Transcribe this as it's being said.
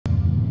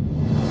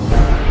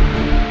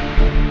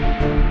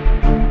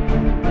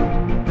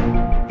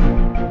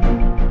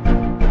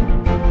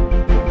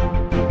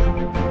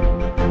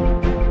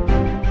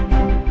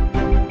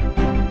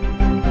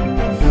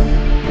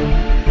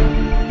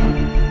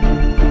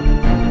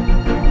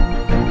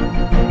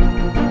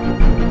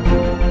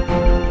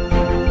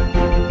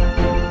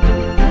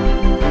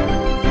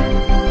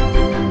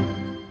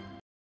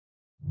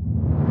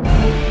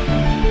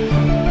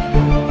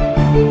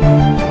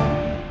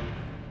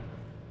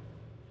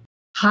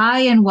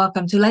Hi, and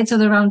welcome to Lights of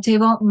the Round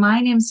Table.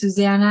 My name's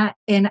Susanna,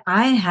 and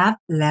I have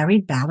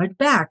Larry Ballard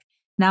back.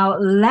 Now,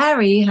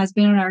 Larry has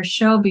been on our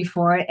show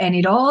before, and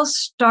it all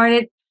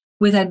started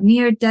with a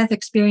near-death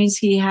experience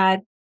he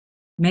had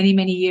many,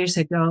 many years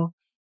ago.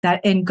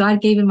 And God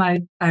gave him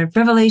a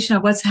revelation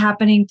of what's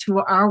happening to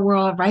our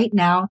world right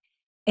now.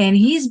 And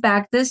he's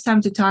back this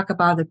time to talk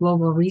about the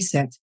global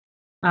reset.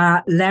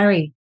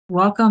 Larry,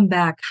 welcome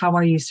back. How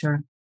are you,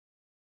 sir?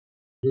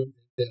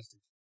 Fantastic.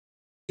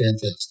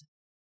 Fantastic.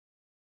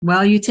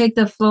 Well, you take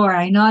the floor.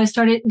 I know I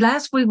started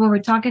last week when we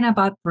were talking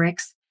about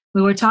BRICS.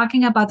 We were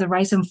talking about the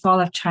rise and fall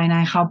of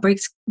China, how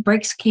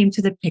BRICS came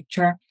to the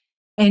picture.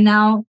 And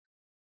now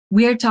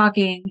we're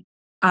talking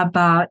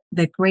about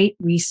the Great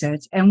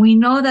Reset. And we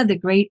know that the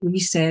Great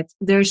Reset,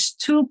 there's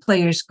two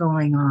players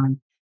going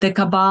on. The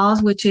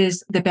cabals, which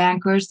is the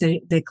bankers,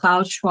 the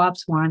Klaus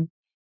Schwab's one.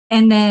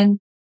 And then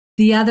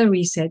the other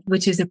reset,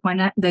 which is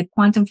the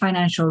quantum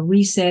financial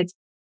reset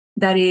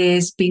that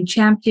is being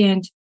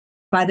championed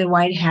by the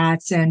white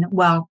hats. And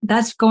well,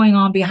 that's going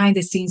on behind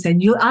the scenes, and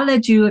I'll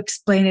let you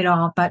explain it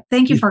all, but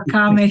thank you for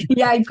coming.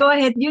 Yeah, go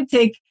ahead. You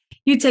take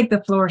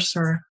the floor,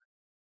 sir.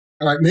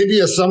 All right, maybe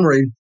a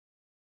summary.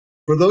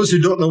 For those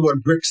who don't know what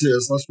BRICS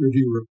is, let's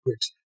review real quick.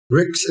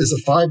 BRICS is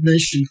a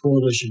 5-nation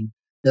coalition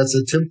that's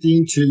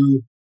attempting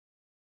to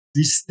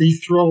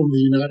dethrone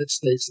the United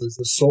States as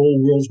the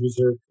sole world's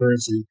reserve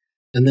currency.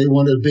 And they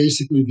want to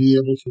basically be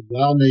able to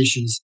allow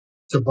nations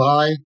to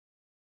buy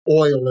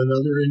oil and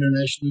other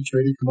internationally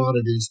traded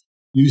commodities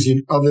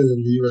using other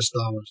than the U.S.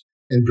 dollars.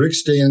 And BRICS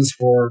stands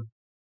for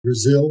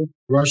Brazil,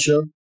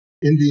 Russia,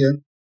 India,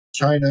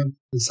 China,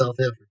 and South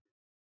Africa.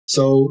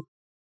 So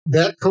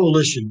that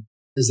coalition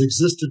has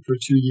existed for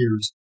 2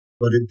 years,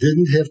 but it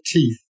didn't have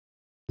teeth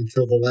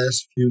until the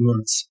last few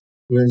months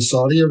when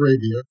Saudi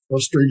Arabia,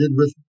 frustrated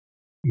with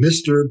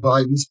Mr.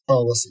 Biden's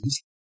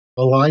policies,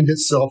 aligned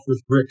itself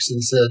with BRICS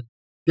and said,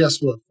 guess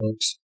what,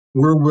 folks?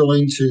 We're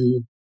willing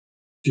to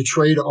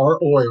trade our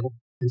oil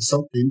in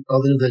something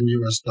other than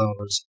U.S.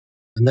 dollars.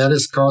 And that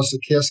has caused a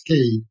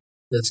cascade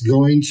that's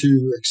going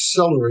to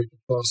accelerate the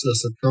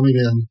process of coming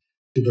in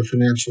to the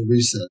financial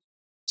reset.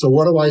 So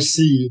what do I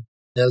see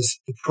as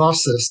the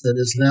process that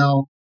is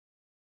now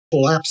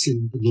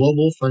collapsing the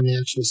global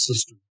financial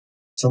system?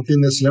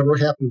 Something that's never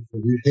happened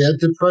before. We've had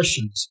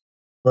depressions,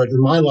 but in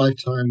my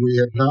lifetime, we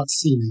have not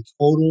seen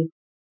a total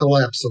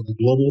collapse of the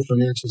global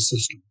financial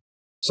system.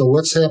 So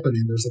what's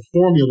happening? There's a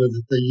formula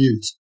that they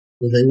use.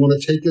 When they want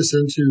to take us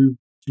into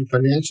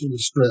financial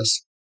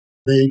distress,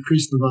 they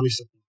increase the money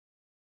supply.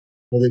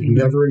 Well, they've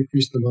never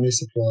increased the money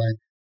supply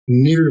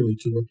nearly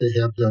to what they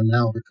have done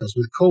now, because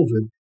with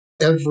COVID,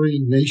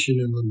 every nation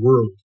in the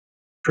world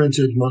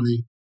printed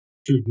money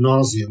to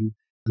nauseam,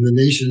 and the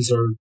nations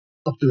are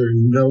up to their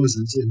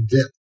noses in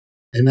debt.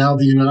 And now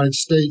the United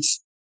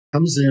States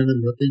comes in,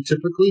 and what they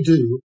typically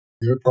do,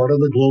 they're part of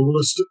the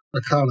globalist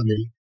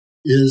economy,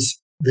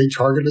 is they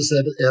target us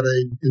at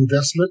an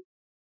investment.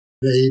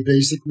 They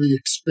basically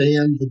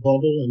expand the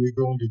bubble, and we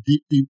go into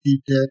deep, deep,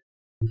 deep debt.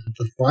 And at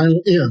the final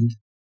end,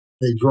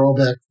 they draw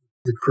back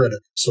the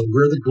credit. So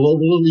where the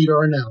global elite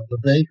are now, the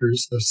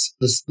bankers,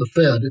 the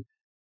Fed,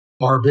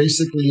 are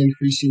basically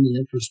increasing the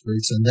interest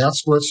rates, and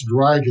that's what's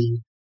driving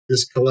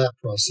this collapse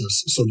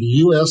process. So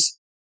the U.S.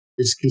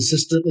 is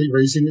consistently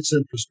raising its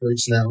interest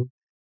rates now,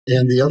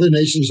 and the other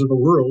nations of the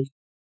world,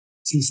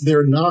 since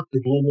they're not the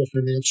global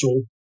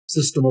financial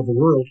system of the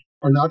world,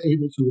 are not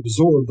able to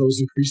absorb those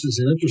increases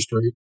in interest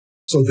rate.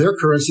 So their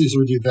currencies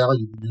are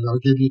devaluing. And I'll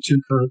give you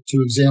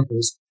two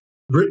examples.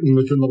 Britain,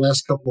 within the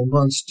last couple of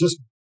months,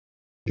 just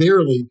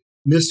barely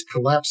missed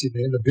collapsing.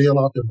 They had to bail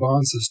out their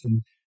bond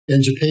system.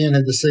 And Japan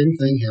had the same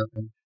thing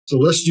happen. So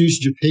let's use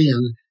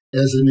Japan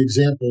as an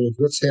example of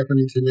what's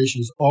happening to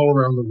nations all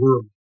around the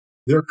world.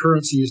 Their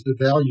currency is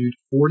devalued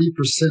 40%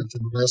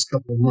 in the last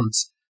couple of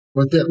months.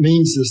 What that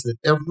means is that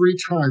every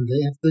time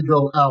they have to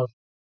go out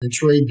and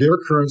trade their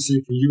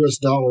currency for U.S.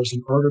 dollars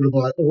in order to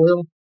buy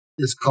oil,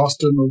 it's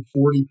costing them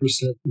 40%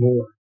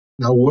 more.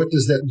 Now, what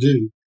does that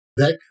do?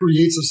 That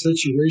creates a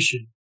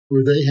situation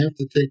where they have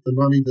to take the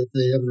money that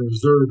they have in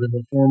reserve in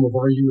the form of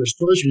our U.S.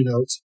 Treasury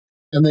notes,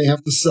 and they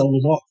have to sell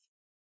them off.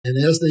 And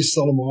as they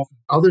sell them off,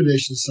 other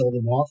nations sell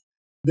them off.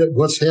 That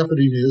what's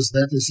happening is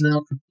that it's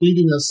now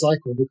completing that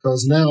cycle,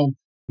 because now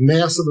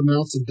massive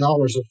amounts of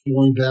dollars are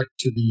flowing back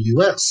to the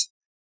U.S.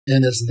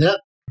 And as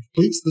that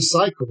completes the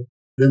cycle,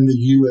 then the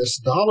U.S.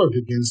 dollar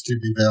begins to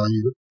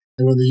devalue.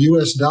 And when the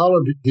U.S.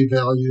 dollar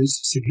devalues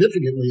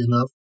significantly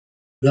enough,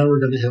 then we're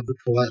going to have the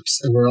collapse.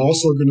 And we're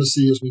also going to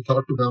see, as we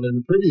talked about in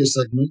the previous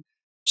segment,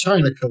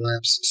 China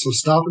collapse. So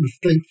stop and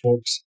think,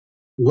 folks.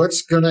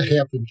 What's going to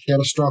happen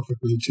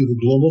catastrophically to the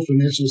global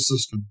financial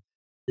system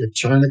if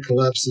China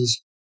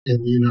collapses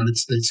and the United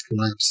States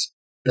collapse?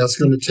 That's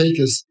going to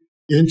take us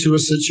into a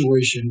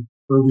situation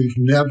where we've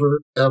never,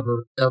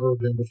 ever, ever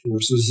been before.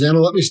 So, Susanna,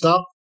 let me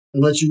stop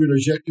and let you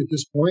interject at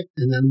this point,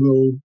 and then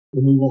we'll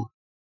move on.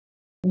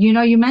 You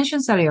know, you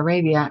mentioned Saudi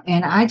Arabia,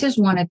 and I just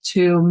wanted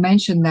to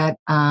mention that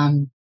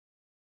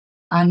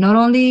not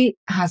only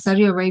has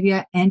Saudi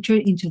Arabia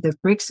entered into the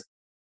BRICS,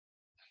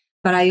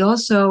 But I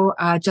also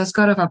just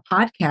got off a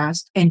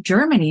podcast, and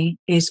Germany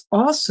is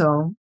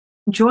also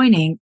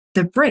joining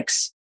the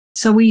BRICS.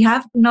 So we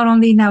have not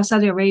only now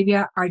Saudi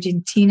Arabia,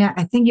 Argentina,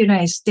 I think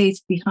United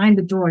States behind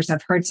the doors.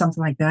 I've heard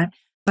something like that.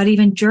 But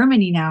even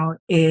Germany now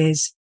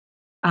is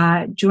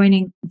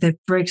joining the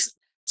BRICS.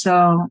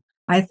 So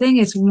I think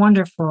it's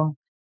wonderful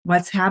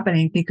what's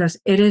happening, because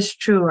it is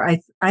true.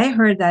 I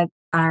heard that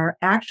our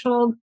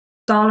actual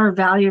dollar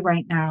value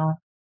right now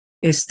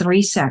is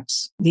 3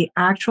 cents. The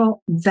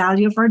actual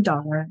value of our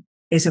dollar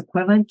is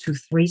equivalent to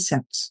 3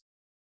 cents.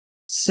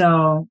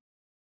 So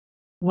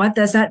what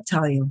does that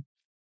tell you?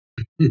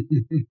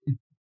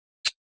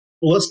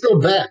 Well, let's go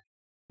back,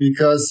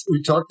 because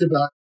we talked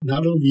about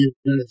not only the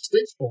United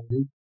States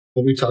falling,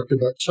 but we talked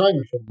about China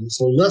falling.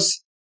 So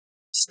let's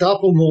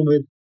stop a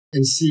moment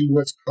and see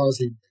what's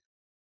causing that.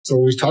 So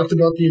we talked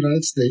about the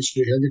United States.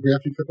 You had the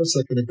graphic up a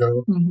second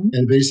ago,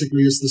 and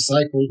basically it's the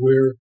cycle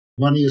where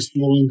money is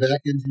flowing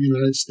back into the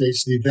United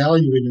States,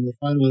 devaluing in the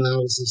final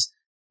analysis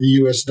the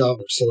U.S.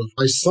 dollar. So if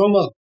I sum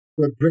up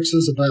what BRICS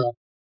is about,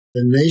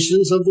 the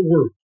nations of the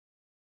world,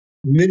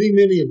 many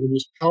of the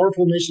most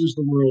powerful nations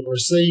of the world are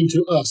saying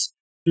to us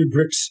through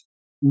BRICS,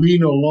 we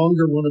no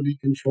longer want to be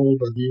controlled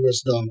by the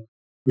U.S. dollar.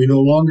 We no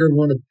longer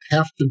want to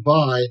have to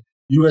buy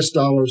U.S.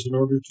 dollars in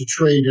order to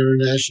trade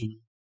internationally.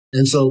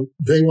 And so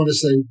they want to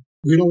say,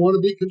 we don't want to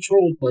be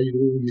controlled by you.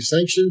 We want to be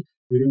sanctioned.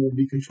 We don't want to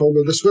be controlled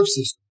by the SWIFT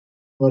system.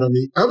 But on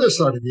the other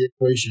side of the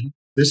equation,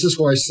 this is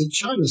why I said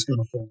China's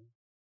going to fall.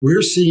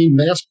 We're seeing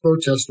mass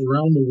protests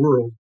around the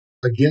world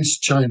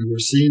against China. We're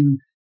seeing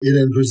it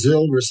in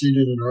Brazil. We're seeing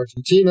it in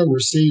Argentina. We're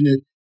seeing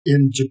it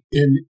in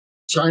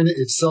China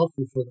itself.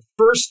 And for the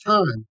first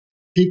time,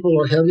 people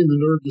are having the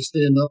nerve to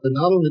stand up and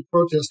not only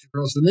protest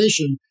across the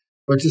nation,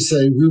 but to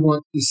say, we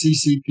want the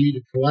CCP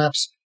to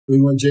collapse. We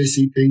want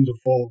JCP to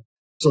fall.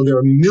 So there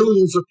are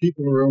millions of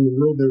people around the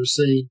world that are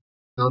saying,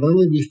 not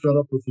only are we fed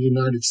up with the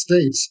United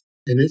States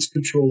and its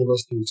control of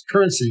us through its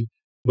currency,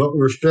 but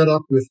we're fed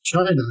up with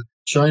China.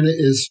 China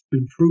has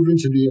been proven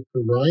to be a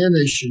pariah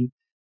nation,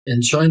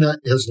 and China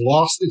has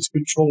lost its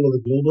control of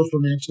the global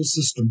financial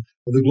system,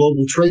 or the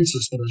global trade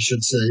system, I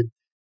should say.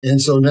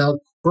 And so now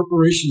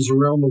corporations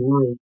around the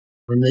world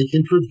are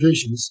making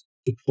provisions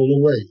to pull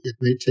away. It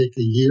may take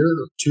a year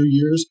or 2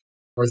 years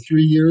or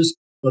 3 years,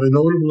 but a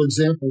notable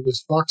example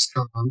is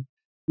Foxconn,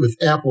 with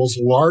Apple's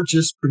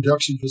largest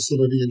production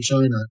facility in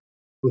China,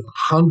 with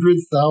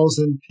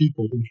 100,000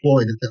 people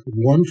employed at that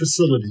one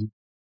facility,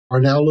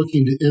 are now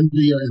looking to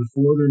India and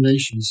 4 other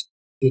nations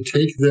to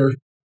take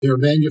their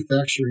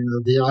manufacturing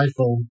of the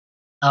iPhone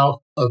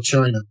out of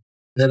China.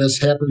 That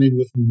is happening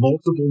with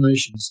multiple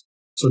nations.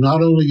 So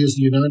not only is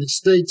the United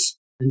States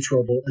in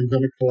trouble and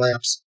going to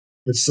collapse,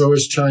 but so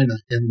is China.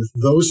 And with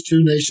those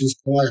 2 nations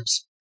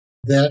collapse,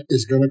 that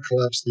is going to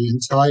collapse the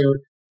entire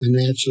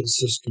financial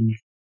system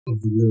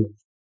of the world.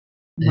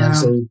 Wow. And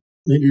so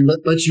maybe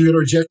let you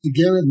interject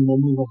again, and we'll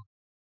move on.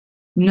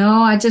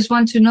 No, I just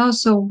want to know.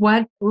 So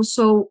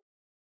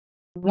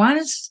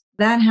once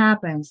that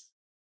happens,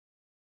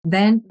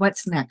 then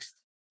what's next?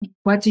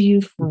 What do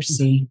you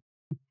foresee?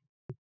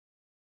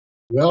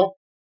 Well,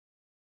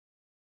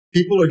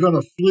 people are going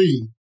to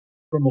flee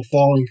from a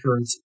falling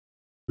currency.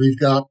 We've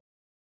got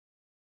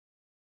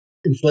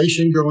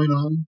inflation going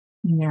on,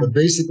 but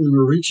basically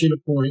we're reaching a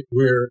point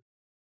where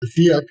the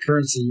fiat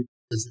currency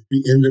is at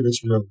the end of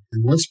its road.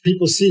 And once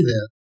people see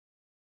that,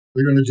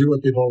 they're going to do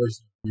what they've always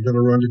done. They're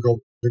going to run to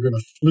gold. They're going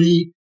to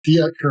flee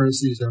fiat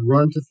currencies and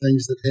run to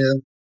things that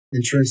have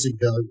intrinsic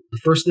value. The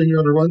first thing you're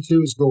going to run to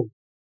is gold.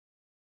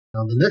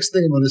 Now, the next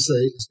thing I'm going to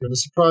say is going to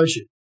surprise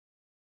you.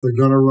 They're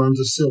going to run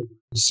to silver.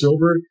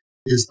 Silver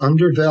is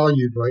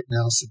undervalued right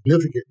now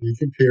significantly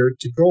compared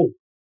to gold.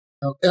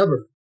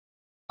 However,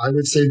 I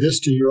would say this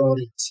to your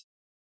audience.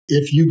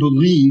 If you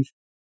believe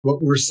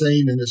what we're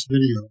saying in this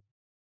video,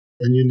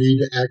 then you need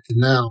to act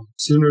now,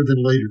 sooner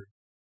than later,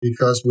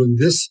 because when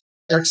this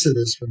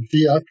exodus from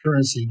fiat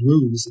currency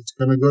moves, it's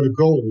going to go to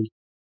gold,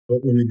 but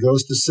when it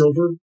goes to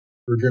silver,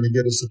 we're going to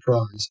get a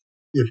surprise.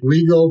 If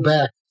we go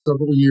back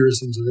several years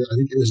into I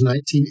think it was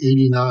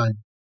 1989,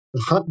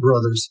 the Hunt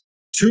brothers,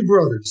 2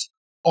 brothers,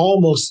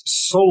 almost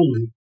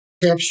solely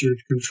captured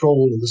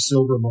control of the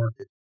silver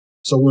market.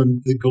 So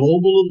when the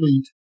global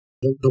elite,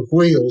 the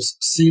whales,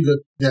 see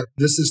that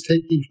this is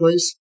taking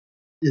place,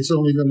 it's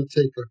only going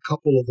to take a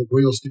couple of the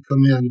whales to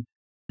come in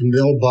and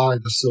they'll buy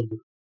the silver.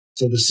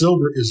 So the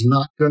silver is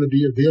not going to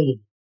be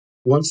available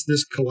once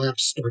this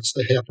collapse starts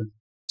to happen.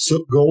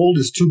 So gold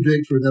is too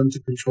big for them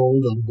to control.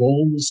 The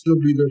gold will still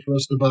be there for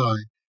us to buy.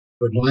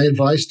 But my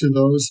advice to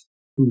those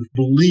who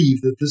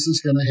believe that this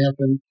is going to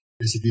happen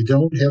is, if you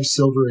don't have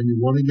silver and you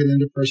want to get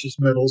into precious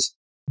metals,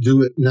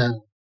 do it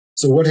now.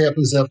 So what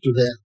happens after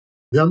that?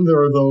 Then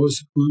there are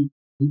those who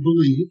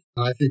believe,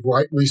 and I think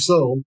rightly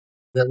so,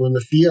 that when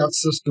the fiat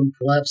system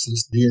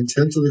collapses, the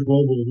intent of the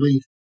global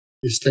elite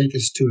is take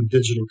us to a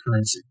digital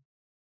currency.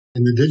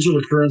 And the digital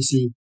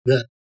currency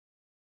that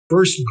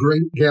first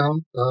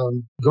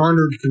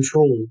garnered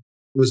control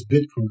was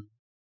Bitcoin.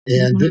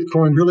 And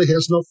Bitcoin really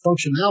has no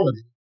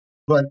functionality,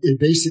 but it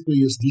basically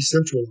is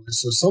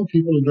decentralized. So some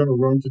people are going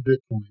to run to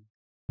Bitcoin,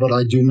 but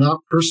I do not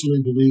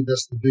personally believe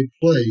that's the big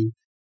play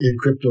in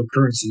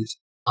cryptocurrencies.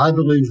 I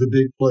believe the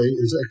big play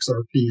is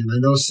XRP. And I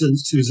know,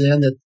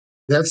 Suzanne, that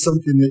that's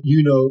something that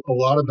you know a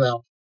lot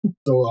about.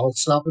 So I'll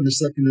stop in a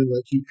second and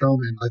let you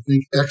comment. I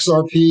think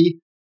XRP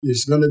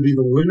is going to be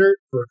the winner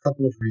for a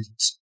couple of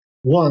reasons.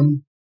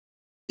 One,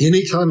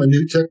 anytime a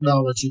new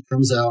technology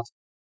comes out,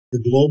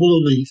 the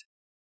global elite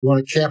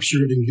want to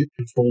capture it and get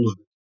control of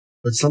it.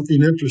 But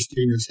something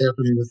interesting is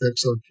happening with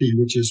XRP,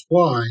 which is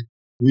why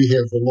we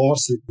have the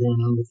lawsuit going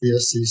on with the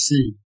SEC.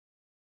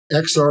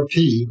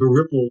 XRP, the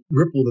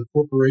Ripple, the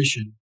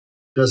corporation,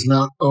 does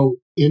not owe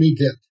any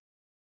debt.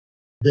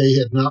 They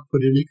have not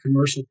put any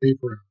commercial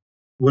paper out.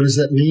 What does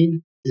that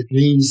mean? It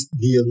means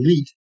the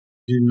elite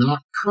do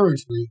not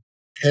currently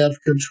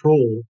have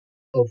control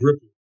of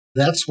Ripple.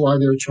 That's why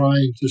they're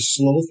trying to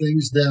slow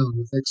things down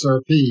with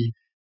XRP,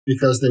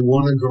 because they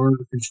want to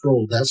garner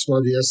control. That's why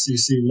the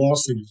SEC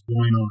lawsuit is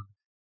going on.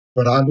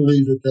 But I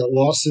believe that that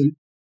lawsuit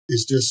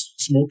is just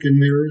smoke and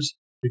mirrors,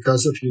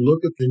 because if you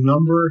look at the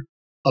number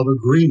of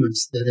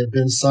agreements that have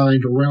been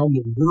signed around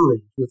the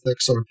world with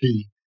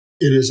XRP,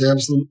 it is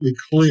absolutely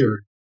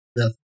clear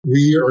that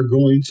we are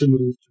going to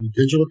move to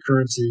digital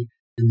currency,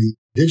 and the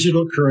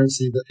digital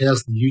currency that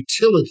has the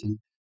utility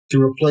to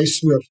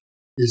replace SWIFT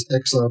is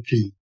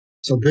XRP.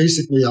 So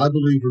basically, I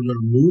believe we're going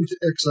to move to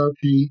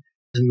XRP,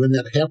 and when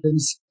that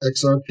happens,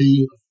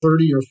 XRP,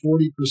 30 or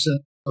 40%,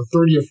 a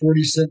 30 or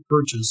 40 cent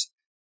purchase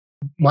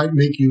might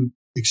make you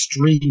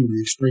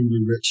extremely, extremely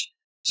rich.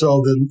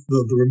 So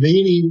the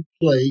remaining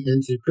play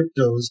into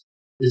cryptos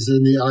is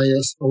in the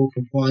ISO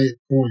compliant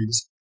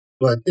coins.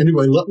 But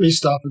anyway, let me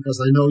stop, because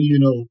I know you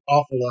know an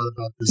awful lot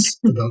about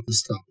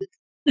this topic.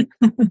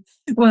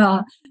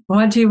 Well,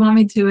 what do you want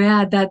me to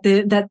add? That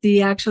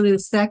the actually the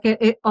second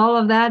all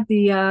of that,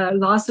 the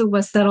lawsuit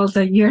was settled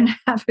a year and a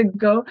half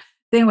ago.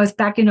 Then it was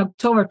back in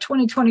October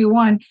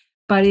 2021,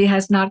 but it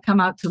has not come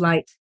out to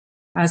light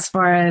as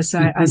far as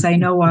I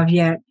know of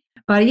yet.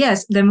 But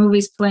yes, the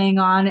movie's playing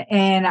on,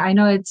 and I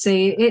know it's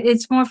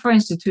more for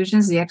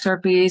institutions. The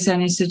XRP is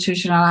an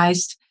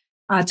institutionalized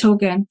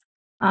token.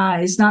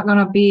 It's not going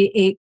to be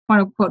a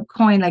quote unquote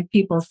coin like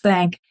people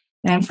think.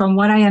 And from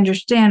what I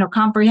understand or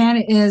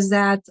comprehend is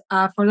that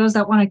for those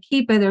that want to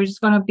keep it, there's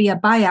going to be a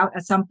buyout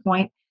at some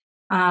point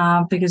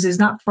because it's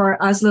not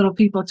for us little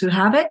people to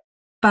have it.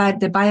 But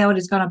the buyout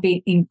is going to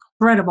be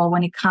incredible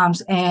when it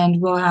comes, and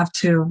we'll have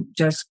to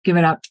just give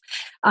it up.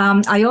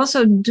 I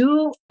also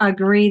do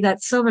agree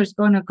that silver is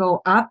going to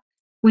go up.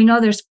 We know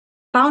there's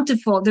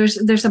bountiful,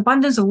 there's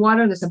abundance of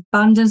water, there's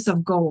abundance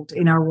of gold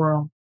in our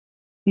world.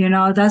 You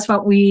know, that's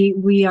what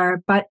we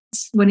are. But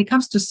when it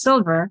comes to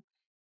silver,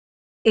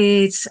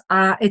 it's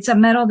a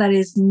metal that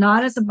is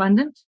not as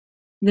abundant.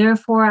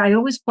 Therefore, I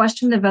always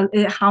question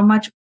how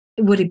much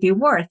would it be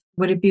worth?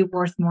 Would it be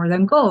worth more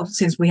than gold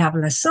since we have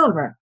less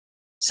silver?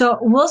 So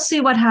we'll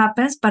see what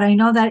happens, but I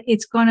know that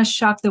it's going to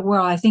shock the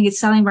world. I think it's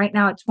selling right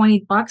now at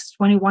 $20,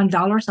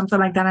 $21, something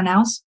like that an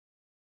ounce.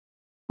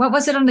 What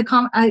was it on the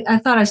I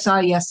thought I saw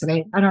it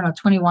yesterday. I don't know,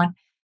 21.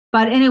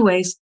 But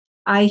anyways,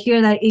 I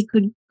hear that it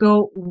could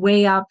go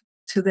way up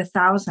to the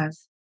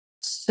thousands.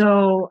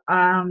 So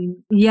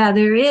yeah,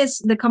 there is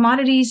the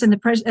commodities and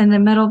the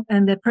metal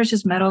and the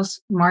precious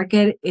metals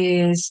market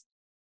is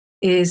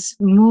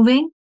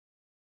moving.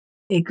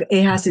 It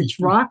has its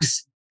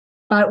rocks.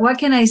 But what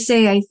can I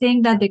say? I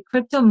think that the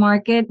crypto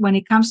market, when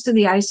it comes to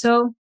the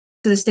ISO,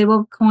 to the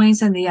stable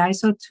coins and the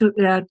ISO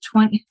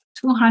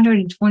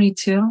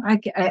 222, I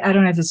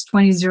don't know if it's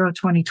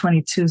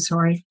 2022,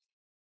 sorry.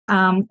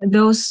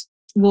 Those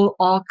will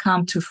all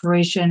come to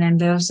fruition, and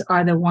those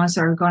are the ones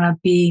that are going to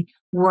be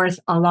worth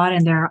a lot,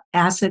 and they're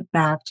asset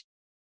backed.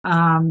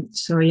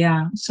 So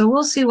yeah, so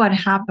we'll see what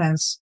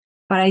happens.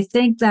 But I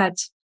think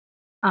that,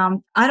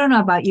 I don't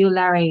know about you,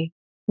 Larry,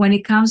 when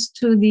it comes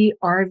to the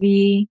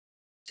RV,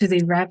 to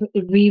the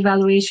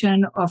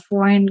revaluation of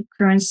foreign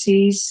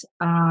currencies,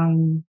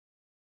 and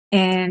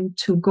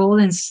to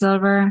gold and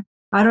silver,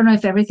 I don't know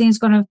if everything's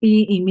going to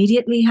be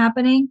immediately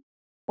happening,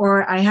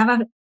 or I have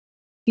a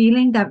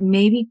feeling that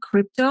maybe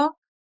crypto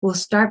will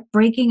start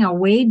breaking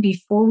away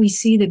before we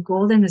see the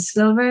gold and the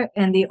silver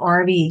and the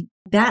RV.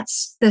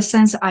 That's the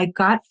sense I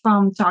got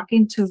from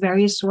talking to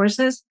various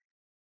sources,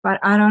 but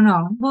I don't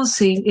know. We'll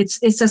see.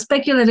 It's a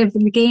speculative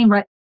game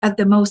right at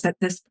the most at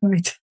this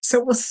point.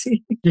 So we'll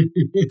see.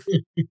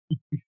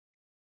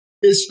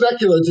 It's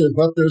speculative,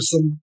 but there's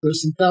some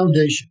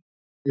foundation.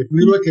 If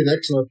we look at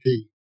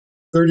XRP,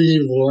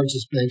 38 of the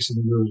largest banks in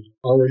the world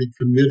are already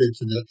committed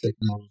to that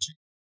technology.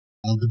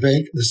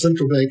 The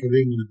Central Bank of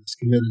England is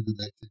committed to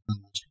that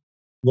technology.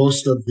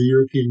 Most of the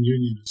European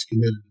Union is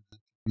committed to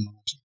that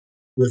technology.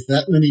 With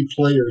that many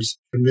players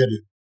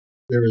committed,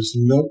 there is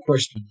no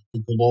question that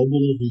the global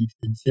elite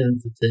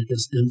intend to take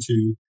us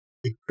into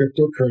a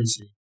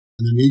cryptocurrency,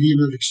 and the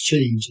medium of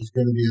exchange is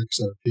going to be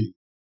XRP.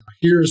 Now,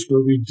 here's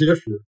where we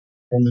differ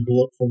from the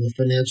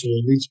financial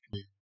elites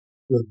plan.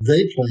 What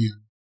they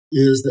plan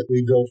is that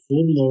we go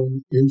full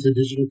blown into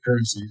digital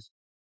currencies,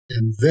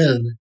 and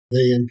then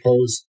they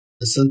impose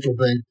a central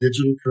bank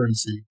digital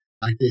currency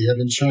like they have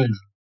in China.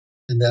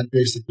 And that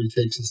basically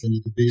takes us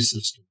into the B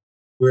system,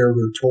 where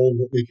we're told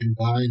what we can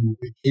buy and what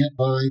we can't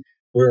buy,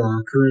 where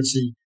our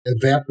currency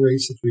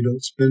evaporates if we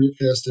don't spend it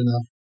fast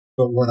enough.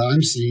 But what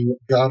I'm seeing,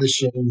 what God has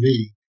shown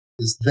me,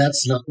 is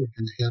that's not what's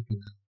going to happen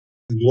now.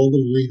 The global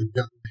elite have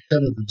gotten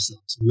ahead of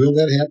themselves. Will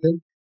that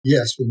happen?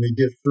 Yes, when we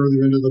get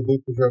further into the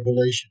book of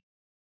Revelation.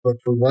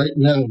 But for right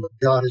now, what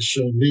God has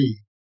shown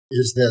me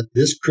is that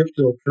this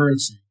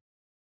cryptocurrency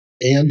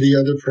and the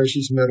other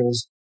precious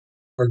metals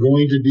are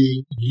going to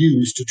be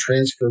used to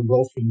transfer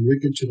wealth from the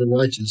wicked to the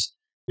righteous.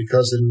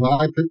 Because in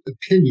my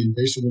opinion,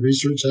 based on the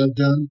research I've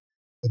done,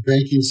 the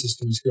banking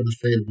system is going to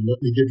fail. And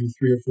let me give you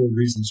 3 or 4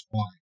 reasons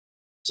why.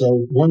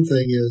 So one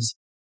thing is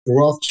the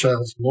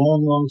Rothschilds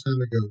long, long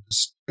time ago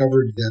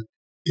discovered that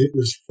it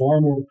was far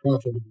more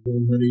profitable to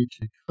loan money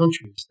to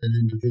countries than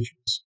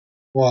individuals.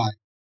 Why?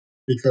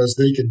 Because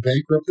they can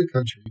bankrupt the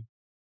country,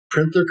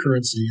 print their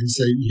currency, and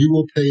say, you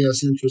will pay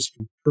us interest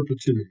for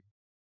perpetuity.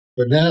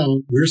 But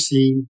now we're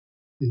seeing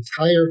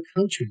entire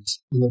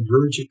countries on the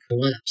verge of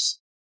collapse.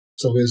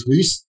 So as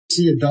we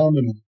see a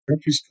domino,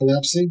 countries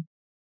collapsing,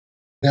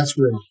 that's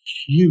where a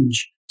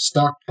huge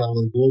stockpile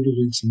of global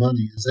elites'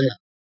 money is at.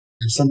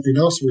 And something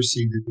else we're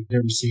seeing that we've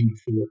never seen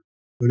before.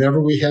 Whenever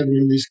we had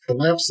one of these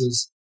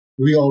collapses,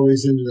 we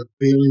always ended up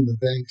bailing the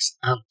banks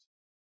out.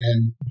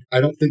 And I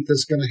don't think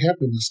that's going to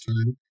happen this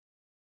time.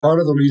 Part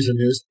of the reason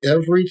is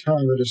every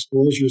time a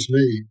disclosure is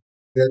made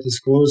that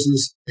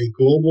discloses a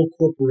global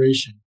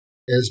corporation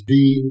as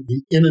being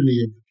the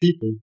enemy of the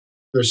people,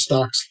 their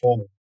stocks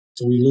fall.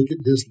 So we look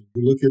at Disney,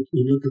 we look at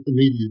the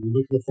media, we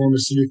look at the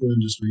pharmaceutical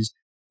industries.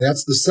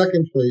 That's the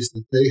second place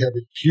that they have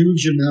a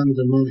huge amount of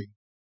their money.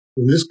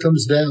 When this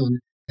comes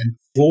down and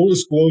full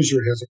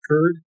disclosure has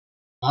occurred,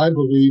 I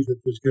believe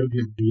that there's going to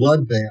be a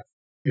bloodbath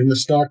in the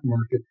stock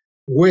market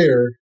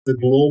where the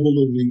global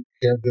elite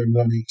have their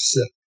money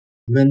set.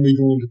 And then we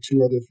go into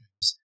 2 other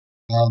things.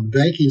 The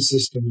banking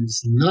system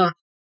is not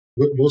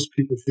what most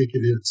people think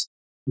it is.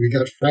 We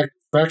got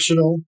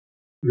fractional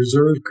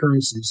reserve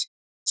currencies.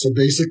 So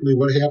basically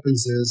what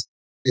happens is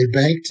a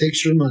bank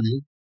takes your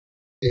money,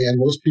 and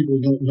most people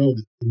don't know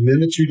that the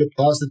minute you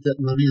deposit that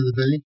money in the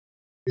bank,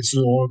 it's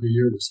no longer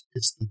yours.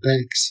 It's the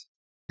bank's.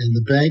 And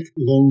the bank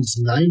loans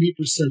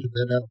 90% of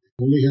that out. They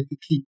only have to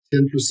keep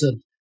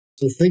 10%.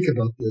 So think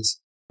about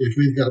this. If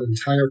we've got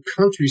entire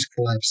countries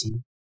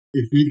collapsing,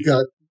 if we've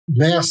got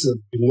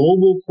massive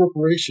global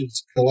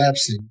corporations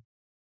collapsing,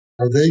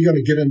 are they going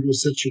to get into a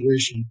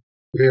situation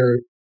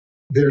where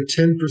their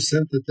 10%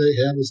 that they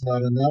have is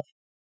not enough?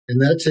 And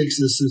that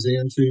takes us,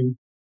 Suzanne, to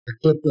a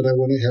clip that I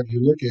want to have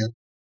you look at,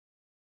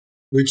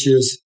 which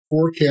is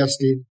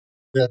forecasting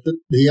that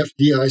the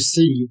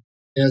FDIC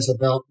has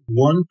about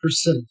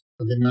 1%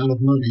 of the amount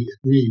of money it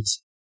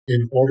needs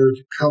in order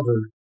to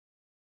cover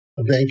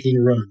a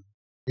banking run.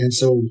 And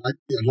so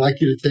I'd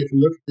like you to take a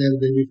look at that,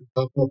 and then we can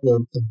talk up a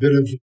bit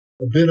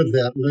of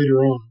that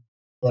later on.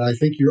 But I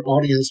think your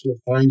audience will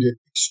find it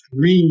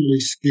extremely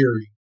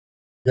scary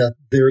that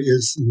there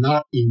is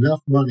not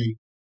enough money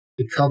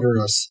to cover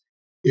us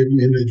in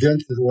the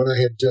event that what I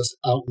had just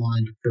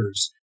outlined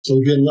occurs. So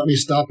again, let me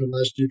stop and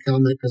let you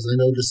comment, because I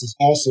know this is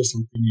also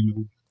something you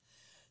know.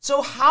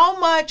 So how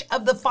much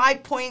of the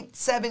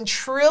 5.7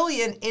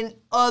 trillion in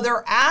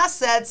other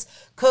assets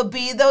could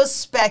be those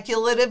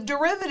speculative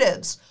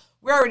derivatives?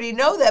 We already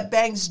know that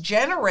banks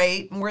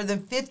generate more than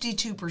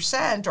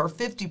 52% or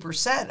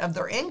 50% of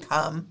their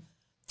income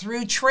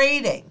through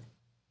trading.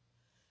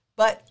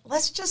 But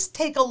let's just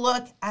take a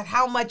look at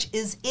how much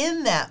is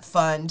in that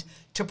fund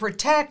to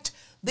protect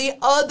the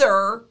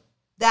other,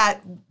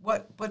 that,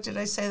 what did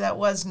I say that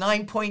was?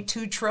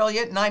 9.2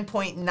 trillion,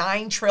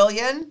 9.9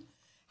 trillion.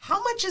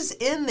 How much is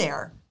in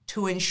there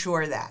to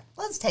ensure that?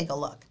 Let's take a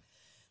look.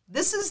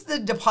 This is the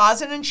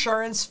Deposit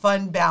Insurance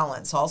Fund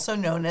balance, also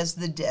known as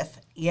the DIF.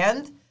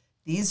 And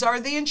these are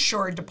the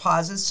insured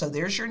deposits. So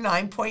there's your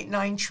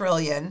 9.9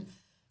 trillion.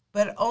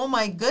 But oh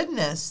my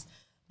goodness,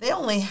 they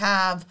only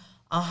have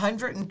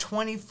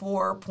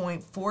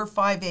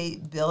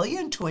 124.458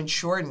 billion to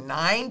insure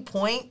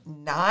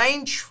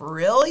 9.9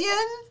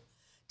 trillion.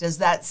 Does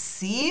that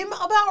seem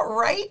about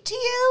right to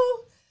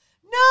you?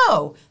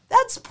 No,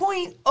 that's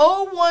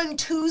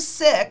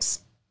 0.0126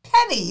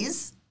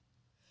 pennies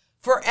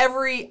for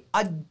every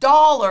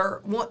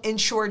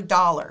insured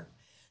dollar.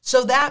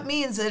 So that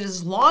means that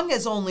as long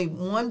as only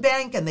one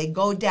bank and they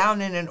go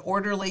down in an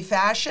orderly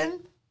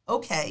fashion,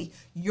 okay,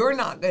 you're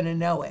not going to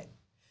know it.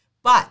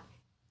 But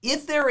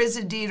if there is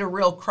indeed a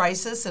real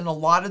crisis in a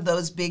lot of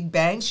those big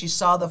banks, you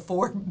saw the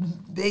 4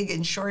 big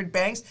insured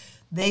banks,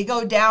 they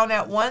go down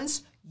at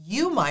once,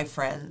 you, my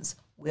friends,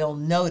 will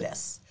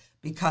notice,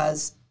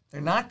 because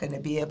they're not going to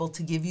be able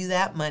to give you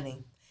that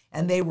money.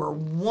 And they were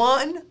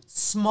one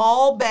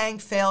small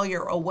bank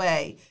failure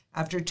away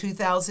after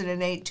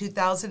 2008,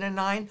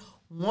 2009,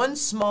 one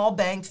small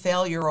bank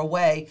failure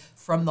away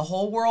from the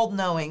whole world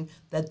knowing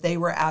that they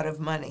were out of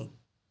money.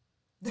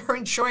 They're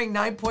insuring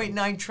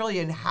 9.9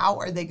 trillion. How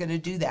are they going to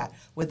do that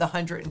with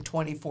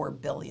 124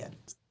 billion?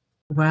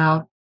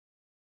 Well,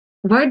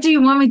 Where do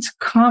you want me to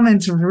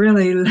comment,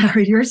 really,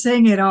 Larry? You're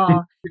saying it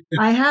all.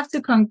 I have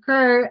to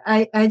concur.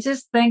 I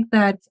just think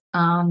that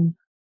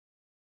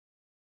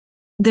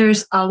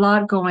there's a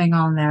lot going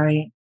on,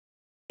 Larry.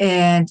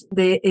 And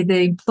the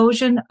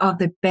implosion of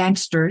the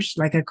banksters,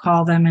 like I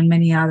call them, and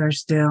many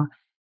others do,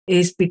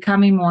 is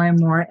becoming more and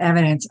more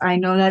evident. I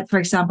know that, for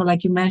example,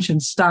 like you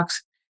mentioned,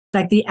 stocks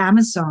like the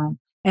Amazon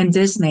and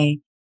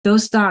Disney,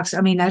 those stocks,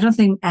 I mean, I don't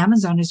think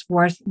Amazon is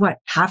worth, what,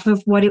 half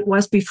of what it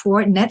was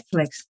before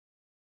Netflix.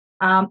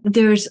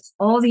 There's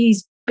all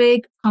these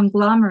big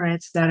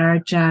conglomerates that are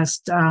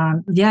just,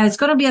 it's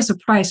going to be a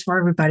surprise for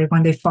everybody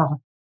when they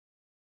fall.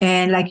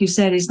 And like you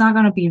said, it's not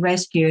going to be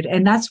rescued.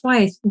 And that's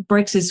why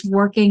BRICS is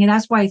working. And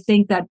that's why I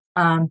think that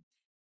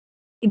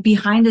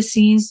behind the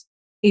scenes,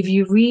 if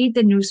you read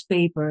the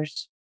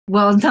newspapers,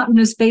 well, not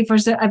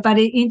newspapers, but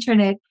the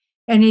internet,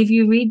 and if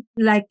you read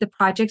like the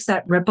projects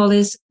that Ripple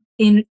is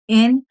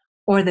in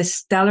or the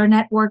Stellar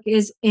Network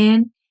is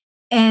in,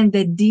 and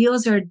the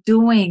deals are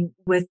doing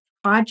with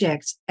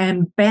projects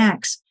and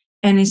banks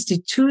and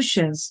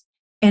institutions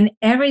and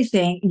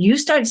everything, you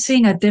start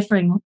seeing a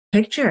different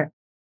picture.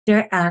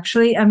 They're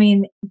actually, I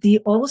mean, the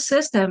old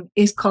system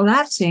is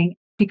collapsing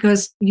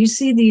because you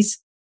see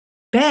these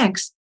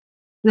banks,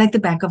 like the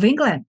Bank of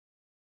England,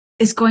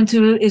 is going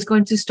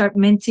to start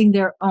minting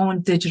their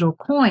own digital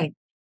coin.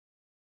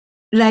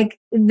 Like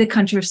the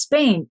country of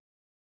Spain,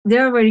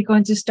 they're already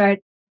going to start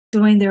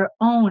doing their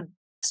own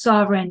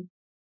sovereign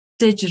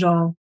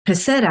digital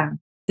peseta.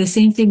 The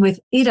same thing with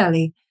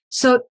Italy.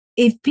 So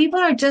if people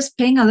are just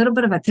paying a little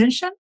bit of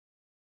attention,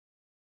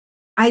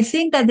 I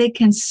think that they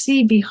can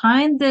see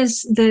behind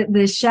this,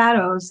 the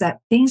shadows, that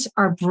things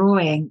are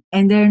brewing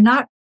and they're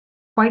not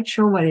quite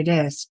sure what it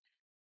is.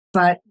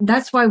 But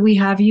that's why we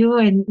have you,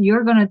 and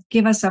you're going to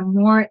give us some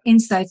more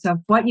insights of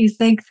what you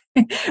think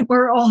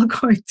we're all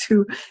going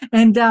to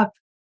end up.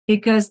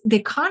 Because the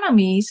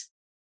economies,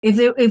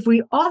 if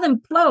we all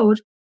implode,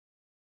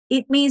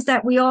 it means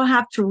that we all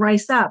have to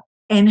rise up.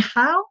 And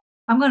how?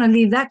 I'm going to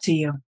leave that to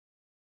you.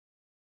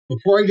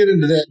 Before I get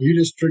into that, you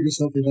just triggered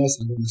something else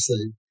I want to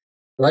say.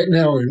 Right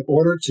now, in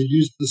order to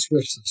use the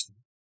SWIFT system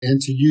and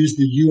to use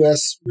the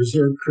U.S.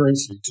 reserve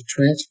currency to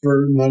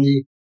transfer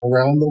money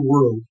around the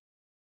world,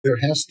 there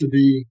has to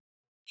be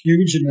a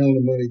huge amount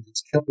of money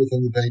that's kept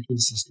within the banking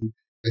system.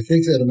 I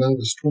think that amount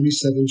is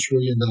 $27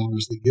 trillion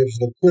that gives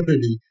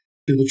liquidity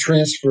to the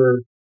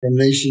transfer from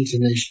nation to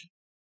nation.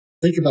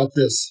 Think about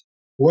this.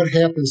 What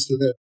happens to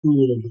that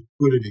pool of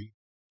liquidity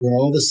when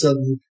all of a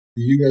sudden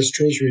the U.S.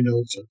 Treasury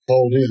notes are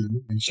called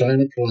in, when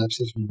China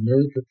collapses, when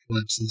America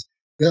collapses?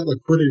 That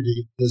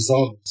liquidity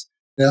dissolves.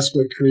 That's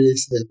what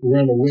creates that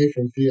run away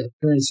from fiat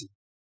currency.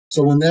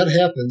 So when that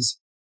happens,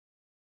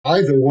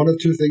 either one of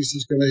two things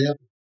is going to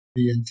happen.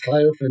 The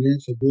entire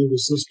financial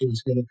global system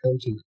is going to come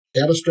to a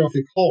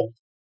catastrophic halt,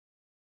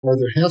 or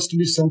there has to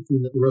be something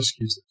that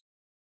rescues it.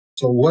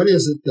 So what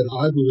is it that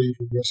I believe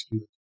will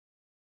rescue it?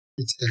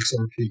 It's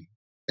XRP.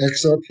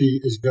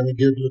 XRP is going to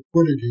give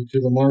liquidity to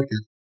the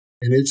market,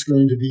 and it's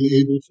going to be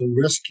able to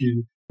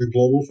rescue the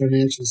global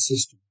financial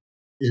system.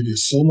 It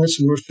is so much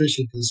more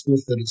efficient than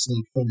SWIFT that it's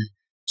not funny.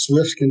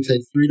 SWIFT can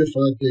take 3 to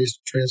 5 days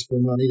to transfer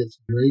money. It's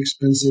very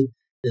expensive.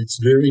 It's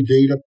very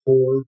data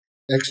poor.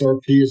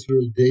 XRP is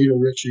very data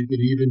rich. You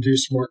can even do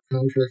smart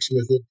contracts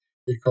with it.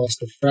 It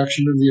costs a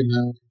fraction of the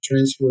amount. It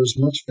transfers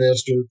much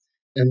faster.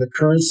 And the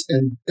currency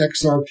and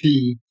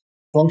XRP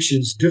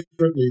functions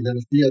differently than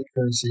a fiat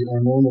currency or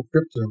normal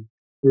crypto,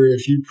 where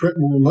if you print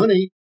more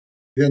money,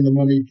 then the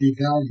money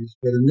devalues.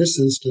 But in this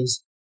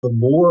instance, the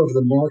more of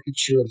the market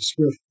share of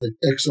SWIFT that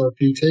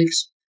XRP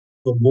takes,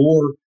 the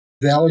more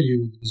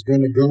value is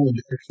going to go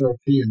into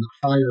XRP and the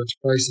higher its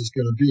price is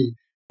going to be.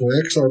 So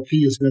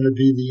XRP is going to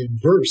be the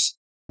inverse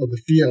of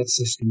the fiat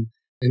system,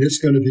 and it's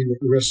going to be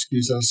what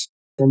rescues us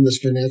from this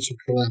financial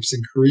collapse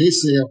and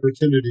creates the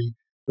opportunity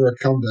for a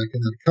comeback.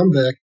 And that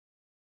comeback,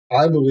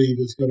 I believe,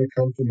 is going to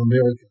come from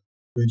America.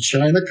 When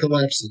China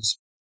collapses,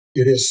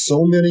 it has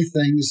so many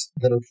things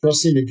that are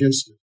pressing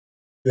against it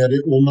that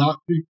it will not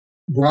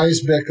rise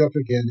back up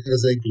again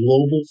as a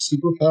global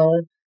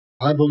superpower.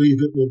 I believe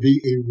it will be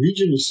a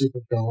regional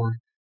superpower,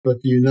 but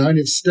the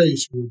United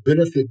States will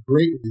benefit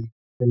greatly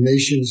from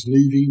nations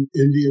leaving.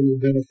 India will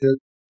benefit,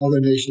 other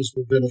nations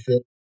will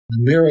benefit.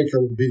 America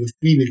will be the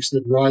phoenix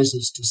that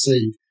rises to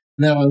save.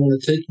 Now I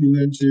want to take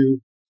you into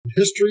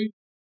history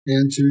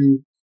and to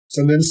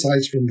some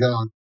insights from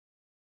God.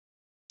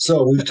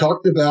 So we've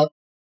talked about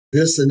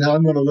this, and now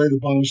I'm going to lay the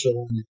bombshell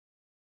on you.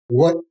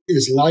 What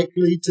is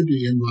likely to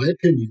be, in my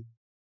opinion,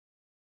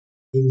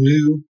 the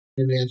new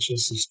financial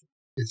system.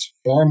 It's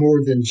far more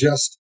than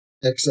just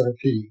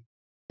XRP.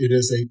 It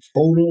is a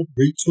total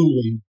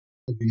retooling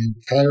of the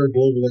entire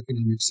global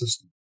economic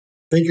system.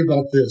 Think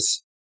about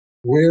this.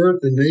 Where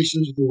the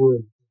nations of the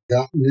world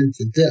have gotten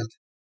into debt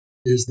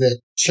is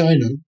that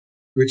China,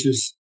 which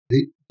is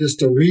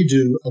just a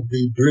redo of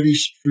the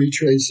British free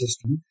trade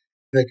system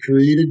that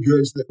created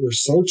goods that were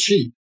so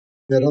cheap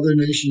that other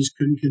nations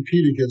couldn't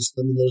compete against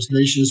them, and those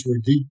nations were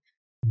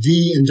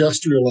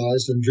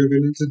de-industrialized and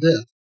driven into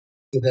debt.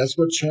 So that's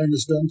what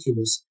China's done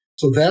to us.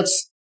 So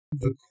that's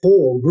the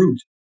core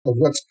root of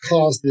what's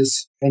caused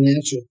this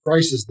financial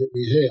crisis that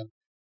we have.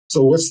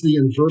 So what's the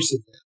inverse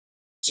of that?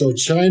 So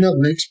China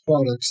makes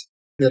products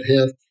that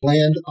have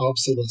planned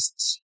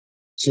obsolescence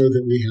so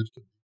that we have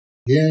to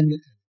again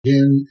and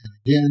again and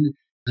again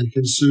and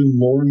consume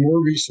more and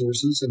more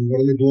resources. And what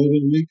do the Global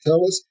League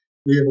tell us?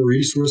 We have a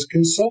resource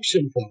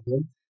consumption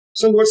problem.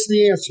 So what's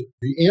the answer?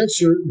 The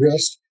answer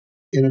rests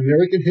in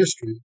American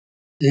history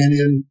and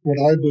in what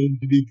I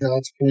believe to be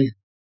God's plan.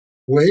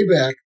 Way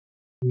back,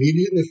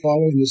 immediately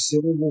following the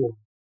Civil War,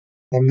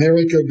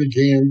 America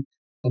began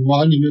a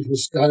monumental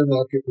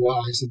skyrocket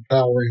rise in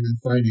power and in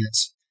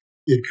finance.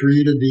 It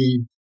created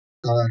the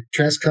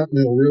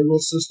transcontinental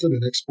railroad system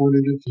and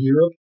exported it to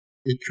Europe.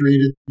 It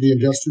created the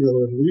Industrial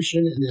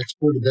Revolution and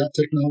exported that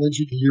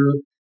technology to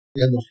Europe.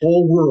 And the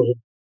whole world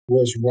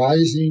was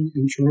rising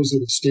in terms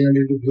of the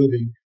standard of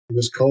living. It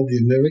was called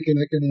the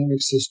American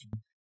economic system.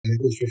 And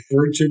it was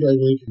referred to by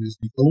Lincoln as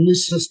the only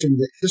system in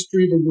the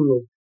history of the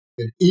world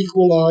that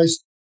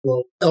equalized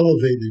or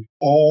elevated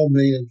all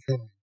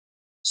mankind.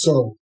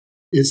 So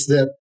it's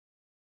that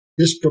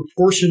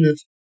disproportionate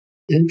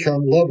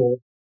income level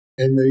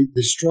and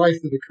the strife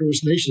that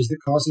occurs in nations that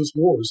causes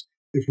wars.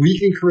 If we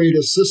can create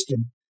a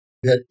system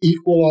that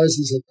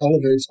equalizes and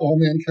elevates all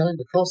mankind,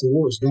 the cost of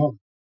war is gone.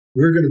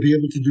 We're going to be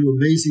able to do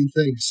amazing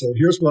things. So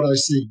here's what I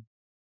see.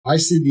 I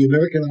see the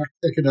American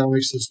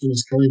economic system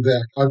is coming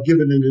back. I've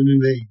given it a new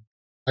name.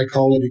 I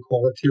call it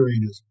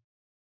Equalitarianism.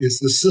 It's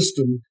the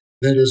system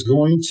that is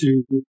going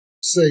to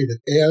say that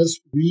as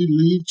we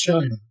leave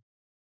China,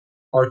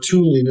 our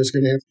tooling is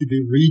going to have to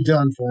be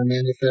redone for our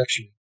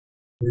manufacturing.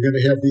 We're going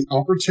to have the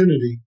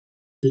opportunity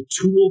to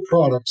tool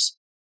products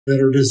that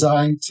are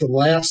designed to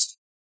last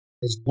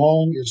as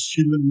long as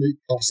humanly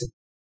possible.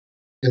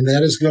 And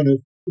that is going to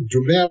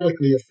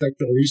dramatically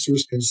affect our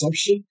resource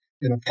consumption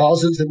in a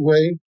positive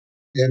way.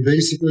 And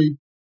basically,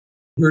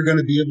 we're going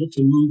to be able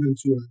to move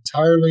into an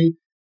entirely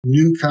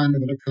new kind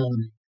of an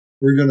economy.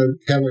 We're going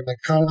to have an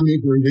economy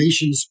where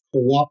nations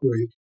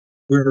cooperate,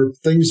 where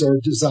things are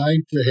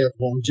designed to have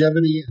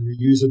longevity and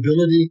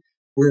reusability,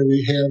 where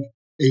we have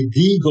a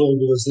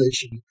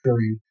deglobalization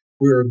occurring,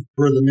 where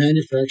the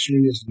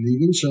manufacturing is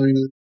leaving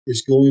China,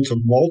 is going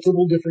to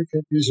multiple different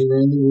countries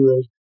around the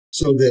world,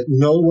 so that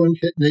no one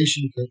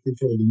nation can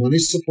control the money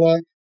supply,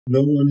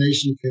 no one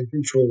nation can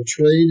control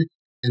trade,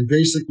 and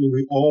basically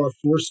we all are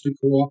forced to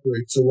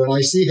cooperate. So what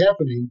I see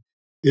happening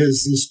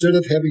is instead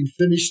of having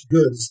finished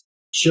goods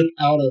shipped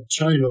out of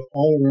China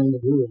all around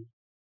the world,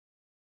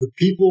 the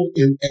people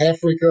in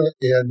Africa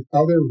and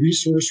other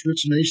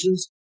resource-rich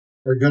nations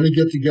are going to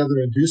get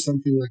together and do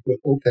something like what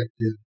OPEC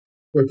did.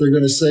 What they're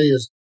going to say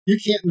is, you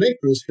can't make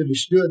those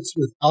finished goods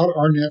without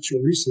our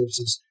natural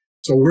resources.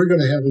 So we're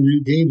going to have a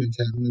new game in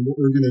town. And what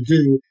we're going to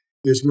do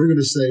is we're going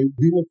to say,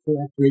 we will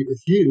cooperate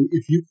with you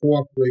if you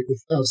cooperate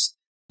with us.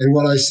 And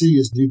what I see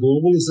is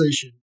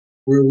deglobalization,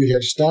 where we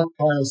have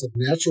stockpiles of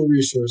natural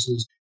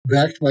resources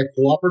backed by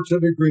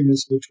cooperative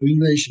agreements between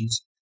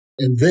nations.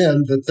 And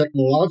then the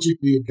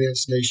technologically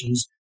advanced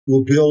nations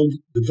will build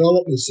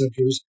development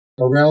centers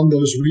around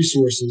those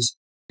resources.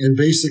 And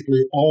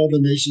basically all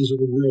the nations of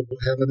the world will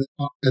have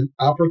an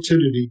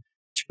opportunity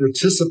to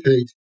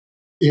participate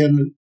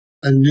in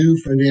a new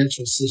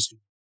financial system.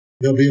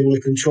 They'll be able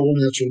to control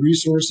natural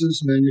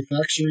resources,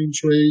 manufacturing,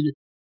 trade,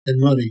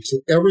 and money. So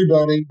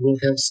everybody will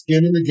have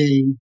skin in the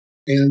game.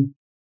 And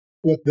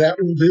what that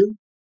will do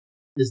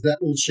is that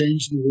will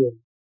change the world.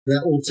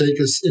 That will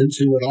take us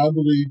into what I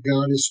believe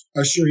God is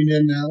ushering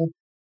in now,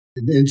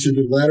 into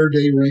the latter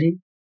day rain,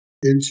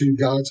 into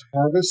God's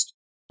harvest,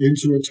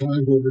 into a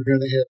time where we're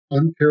going to have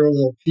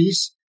unparalleled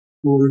peace,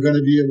 where we're going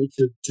to be able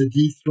to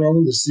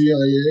dethrone the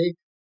CIA,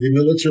 the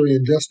military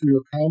industrial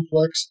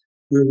complex,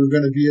 where we're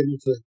going to be able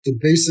to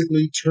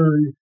basically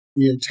turn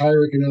the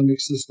entire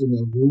economic system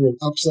of the world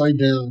upside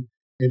down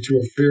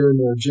into a fairer,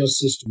 more just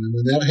system. And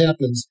when that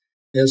happens,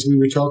 as we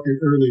were talking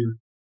earlier,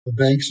 the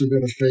banks are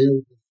going to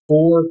fail.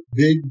 4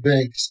 big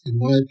banks, in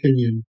my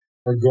opinion,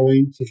 are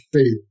going to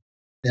fail.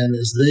 And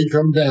as they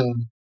come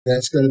down,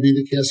 that's going to be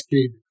the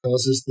cascade that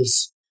causes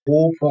this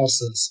whole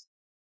process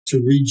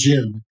to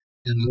regen.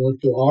 And I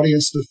want the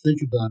audience to think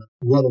about it.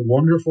 What a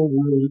wonderful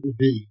world it would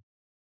be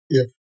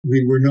if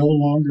we were no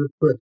longer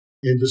put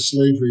into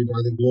slavery by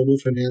the global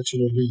financial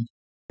elite,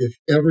 if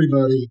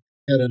everybody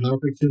had an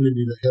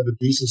opportunity to have a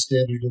decent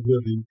standard of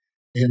living.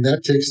 And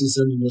that takes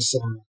us into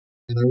NESARA.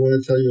 And I want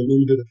to tell you a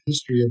little bit of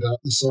history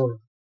about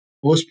NESARA.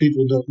 Most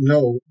people don't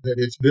know that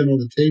it's been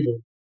on the table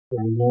for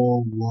a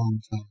long,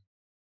 long time.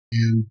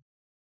 And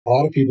a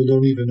lot of people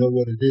don't even know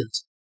what it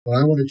is.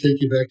 But I want to take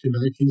you back to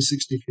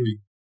 1963.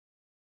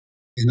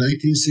 In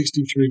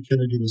 1963,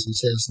 Kennedy was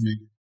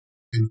assassinated.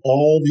 And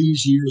all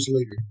these years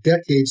later,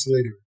 decades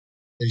later,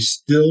 they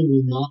still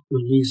will not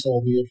release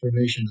all the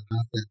information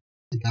about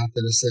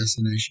that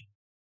assassination.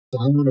 So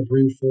I want to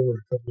bring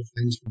forward a couple of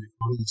things for the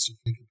audience to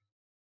think about.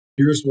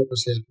 Here's what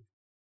was happening.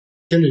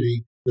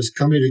 Kennedy was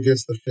coming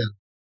against the Fed.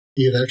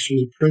 He had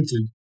actually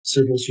printed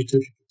several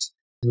certificates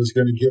and was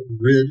going to get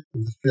rid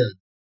of the Fed.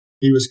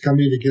 He was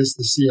coming against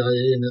the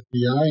CIA and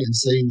FBI and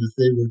saying that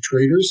they were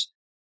traitors.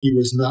 He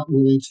was not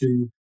willing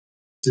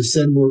to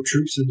send more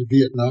troops into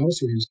Vietnam,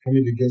 so he was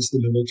coming against the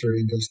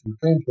military-industrial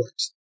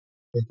complex.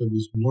 But there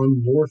was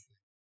one more thing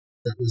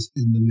that was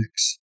in the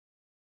mix.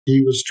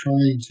 He was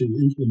trying to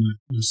implement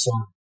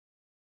NESARA.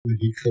 When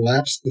he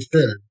collapsed the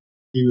Fed,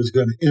 he was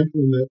going to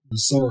implement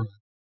NESARA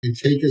and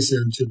take us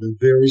into the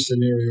very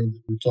scenario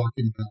that we're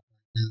talking about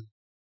right now.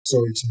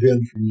 So it's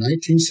been from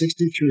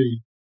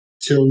 1963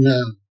 till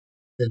now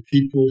that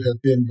people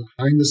have been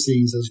behind the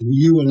scenes, as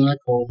you and I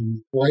call them,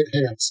 the white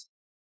hats,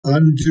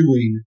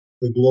 undoing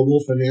the global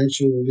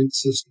financial elite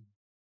system,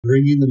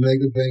 bringing the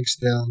mega banks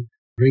down,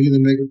 bringing the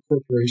mega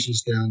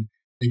corporations down,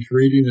 and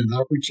creating an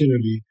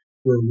opportunity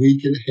where we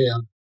can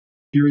have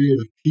a period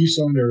of peace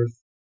on earth,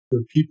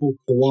 where people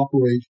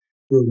cooperate,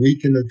 where we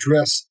can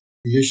address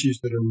the issues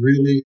that are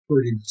really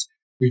hurting us.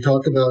 We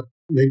talk about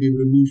maybe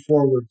we move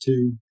forward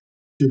to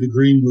the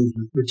green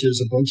movement, which is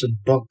a bunch of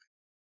bunk.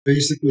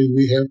 Basically,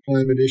 we have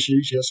climate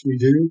issues, yes, we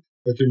do,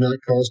 but they're not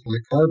caused by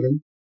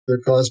carbon.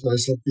 They're caused by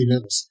something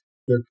else.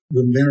 As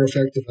a matter of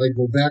fact, if I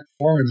go back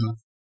far enough,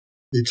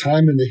 the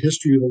time in the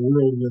history of the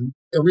world when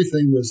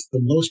everything was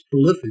the most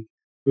prolific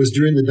was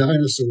during the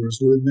dinosaurs,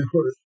 when there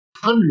were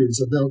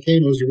hundreds of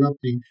volcanoes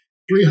erupting,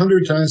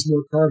 300 times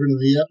more carbon in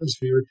the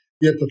atmosphere,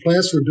 yet the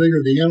plants were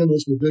bigger, the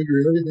animals were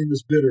bigger, everything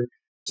was bitter.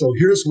 So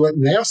here's what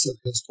NASA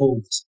has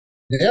told us.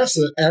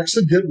 NASA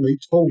accidentally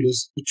told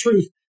us the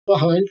truth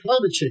behind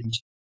climate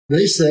change.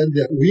 They said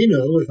that we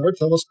know with our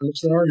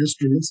telescopes and our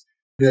instruments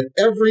that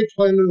every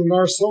planet in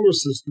our solar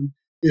system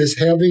is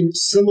having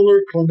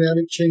similar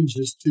climatic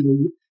changes to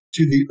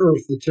the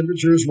Earth. The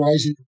temperature is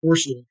rising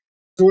proportionally.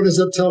 So what does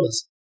that tell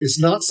us? It's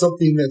not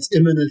something that's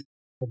imminent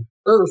from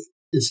Earth.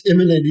 It's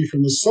emanating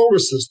from the solar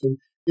system.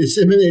 It's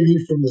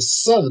emanating from the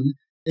sun.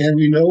 And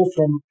we know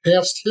from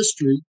past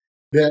history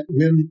that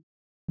when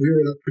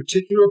we're at a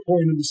particular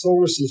point in the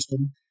solar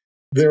system,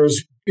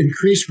 there's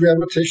increased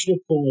gravitational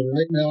pull. And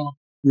right now,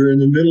 we're in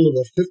the middle of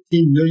a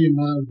 15 million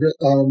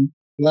mile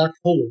black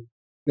hole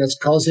that's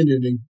causing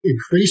an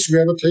increased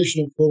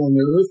gravitational pull on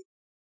the Earth,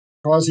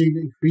 causing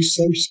increased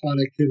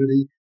sunspot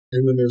activity.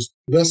 And when there's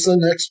less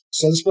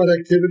sunspot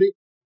activity,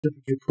 the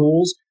temperature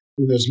cools.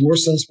 When there's more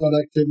sunspot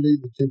activity,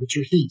 the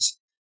temperature heats.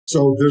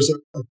 So there's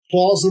a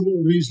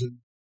plausible reason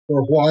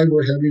for why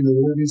we're having the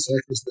warming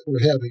cycles that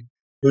we're having,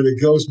 but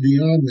it goes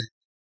beyond that.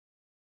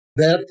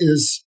 That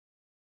is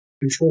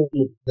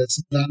controllable.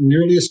 That's not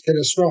nearly as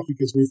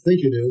catastrophic as we think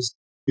it is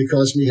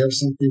because we have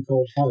something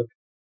called HAARP.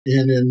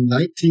 And in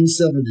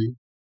 1970,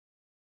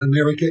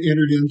 America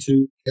entered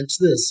into, catch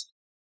this,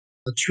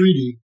 a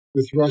treaty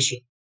with Russia.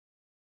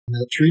 And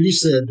that treaty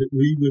said that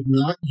we would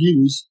not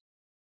use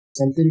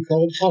something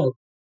called HAARP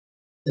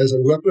as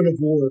a weapon of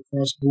war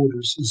across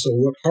borders. And so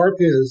what HAARP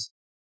is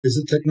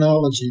a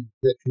technology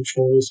that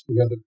controls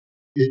weather.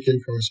 It can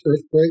cause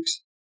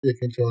earthquakes, it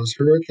can cause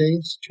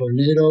hurricanes,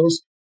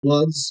 tornadoes,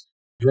 floods,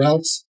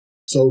 droughts.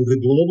 So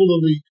the global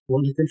elite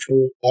want to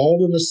control all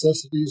the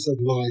necessities of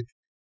life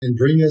and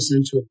bring us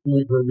into a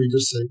point where we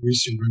just say we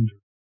surrender.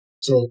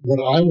 So what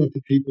I want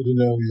the people to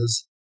know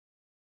is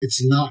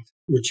it's not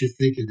what you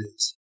think it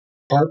is.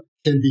 HAARP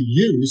can be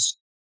used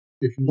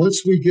if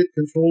once we get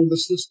control of the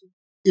system,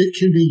 it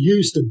can be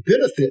used to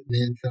benefit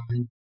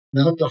mankind,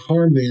 not to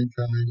harm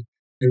mankind.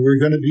 And we're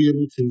going to be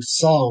able to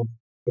solve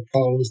the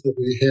problems that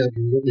we have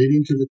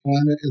relating to the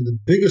climate. And the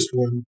biggest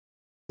one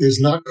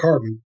is not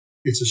carbon.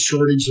 It's a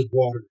shortage of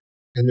water.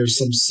 And there's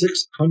some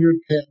 600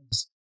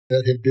 patents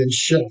that have been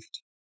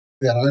shelved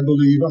that I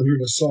believe under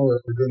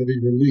NESARA are going to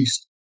be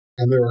released.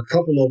 And there are a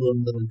couple of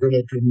them that are going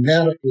to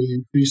dramatically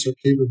increase our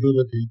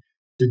capability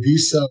to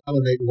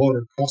desalinate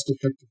water cost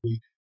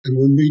effectively. And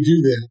when we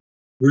do that,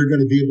 we're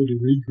going to be able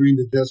to regreen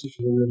the deserts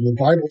of the world. The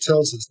Bible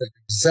tells us that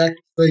exact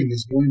thing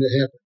is going to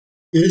happen.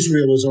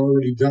 Israel has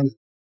already done it.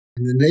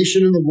 And the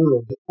nation in the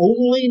world, the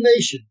only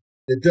nation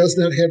that does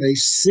not have a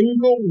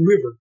single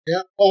river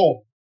at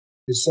all,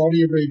 is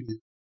Saudi Arabia.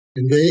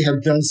 And they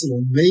have done some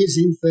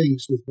amazing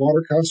things with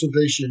water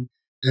conservation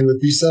and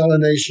with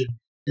desalination.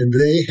 And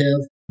they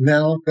have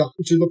now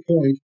gotten to the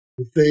point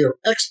that they are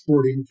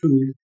exporting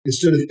food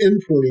instead of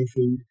importing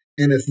food.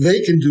 And if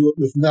they can do it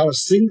with not a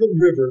single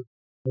river,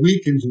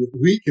 we can do it.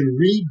 We can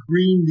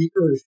re-green the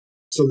earth.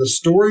 So the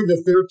story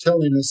that they're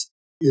telling us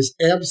is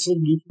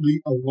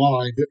absolutely a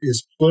lie. There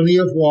is plenty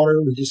of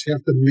water. We just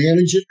have to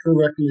manage it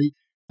correctly.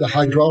 The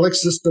hydraulic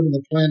system of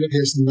the planet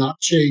has not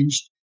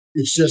changed.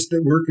 It's just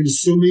that we're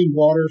consuming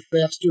water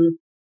faster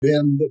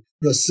than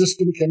the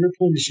system can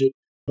replenish it.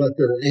 But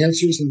there are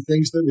answers and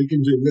things that we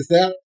can do. With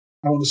that,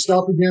 I want to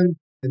stop again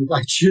and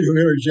invite you to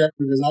interject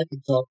because I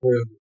can talk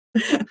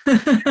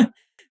forever.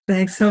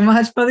 Thanks so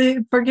much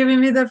for giving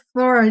me the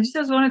floor. I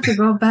just wanted to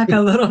go back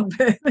a little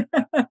bit.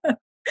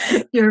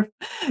 You're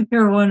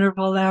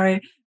wonderful,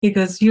 Larry,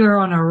 because you're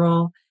on a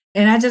roll.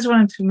 And I just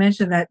wanted to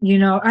mention that,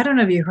 I don't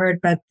know if you heard,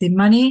 but the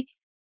money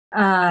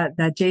that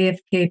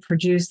JFK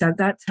produced at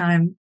that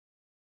time,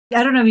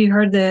 I don't know if you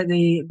heard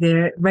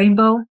the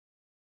rainbow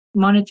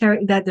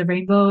monetary, that the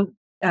rainbow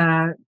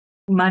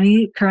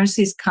money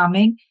currency is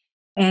coming.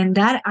 And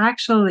that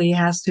actually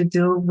has to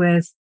do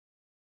with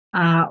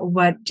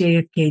what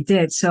JFK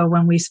did. So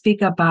when we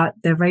speak about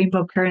the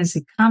rainbow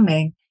currency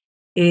coming,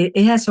 it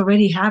has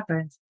already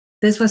happened.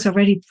 This was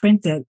already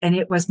printed, and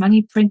it was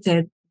money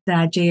printed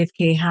that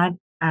JFK had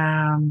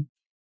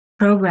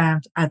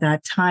programmed at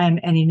that time,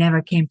 and it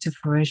never came to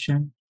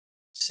fruition.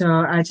 So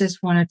I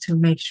just wanted to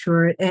make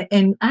sure.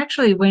 And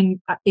actually,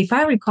 if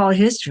I recall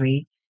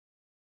history,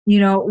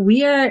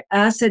 we are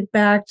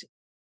asset-backed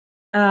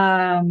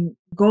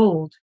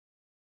gold.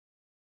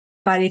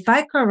 But if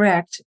I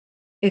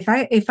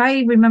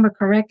remember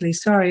correctly,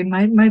 sorry,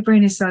 my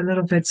brain is a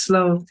little bit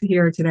slow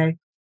here today,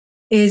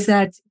 is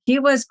that he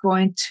was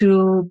going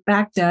to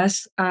back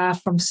us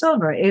from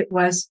silver. It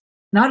was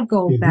not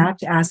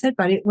gold-backed asset,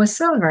 but it was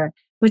silver,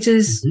 which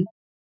is,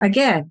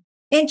 again,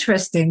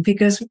 interesting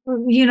because,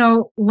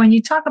 when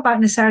you talk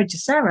about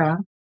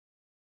NESARA,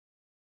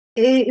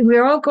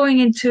 we're all going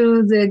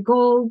into the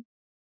gold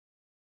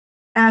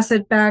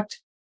asset-backed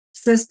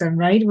system,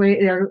 right?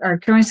 Our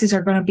currencies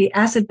are going to be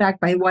asset-backed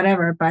by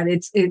whatever, but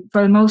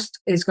for the most,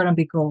 it's going to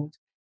be gold.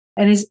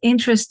 And it's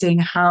interesting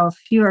how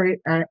few are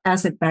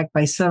asset-backed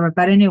by silver.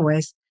 But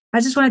anyways, I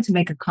just wanted to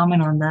make a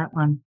comment on that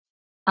one.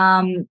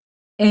 And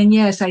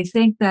yes, I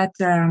think that,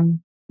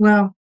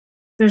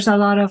 there's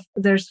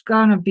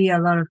going to be a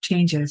lot of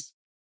changes.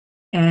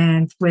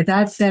 And with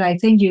that said, I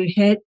think you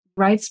hit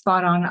right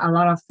spot on a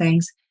lot of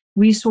things.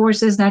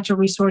 Resources, natural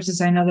resources.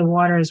 I know the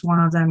water is one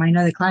of them. I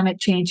know the climate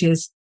change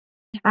is,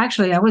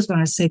 actually, I was going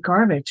to say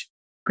garbage.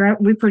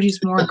 We produce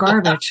more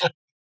garbage.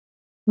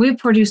 We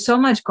produce so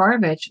much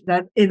garbage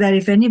that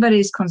if anybody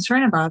is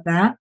concerned about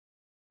that,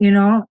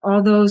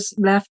 all those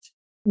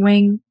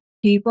left-wing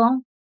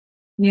people,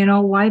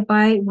 why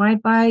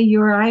buy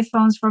your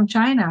iPhones from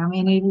China? I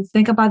mean, you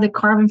think about the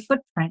carbon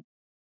footprint,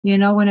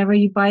 whenever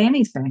you buy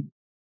anything.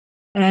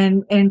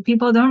 And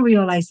people don't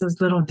realize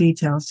those little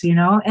details,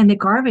 and the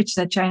garbage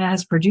that China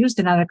has produced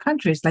in other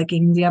countries like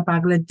India,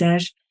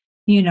 Bangladesh,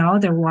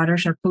 their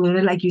waters are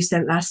polluted, like you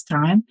said last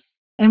time.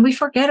 And we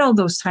forget all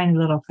those tiny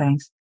little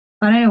things.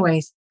 But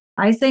anyways,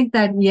 I think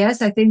that,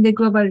 yes, I think the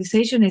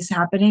globalization is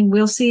happening.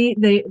 We'll see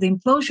the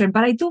implosion.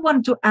 But I do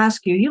want to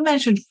ask you, you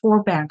mentioned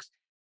 4 banks.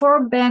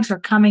 4 banks are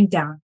coming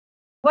down.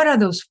 What are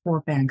those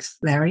 4 banks,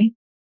 Larry?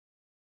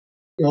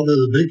 Well, they're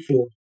the big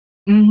 4.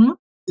 Mm-hmm.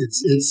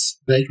 It's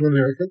Bank of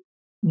America.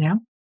 Yeah.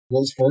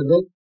 Wells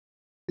Fargo.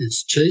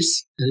 It's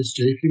Chase, and it's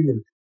JP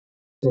Morgan.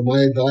 So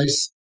my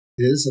advice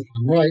is, if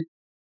I'm right,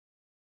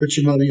 put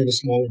your money in a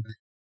smaller bank.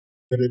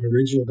 Put it in a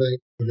regional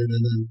bank. Put it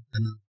in a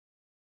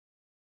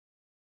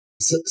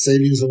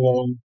savings and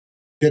loan.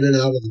 Get it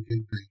out of the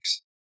big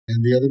banks.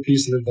 And the other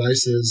piece of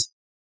advice is,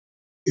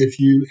 if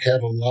you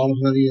have a lot of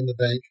money in the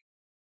bank,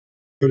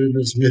 put it in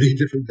as many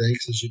different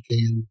banks as you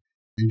can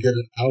and get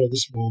it out of the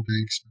small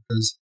banks,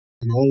 because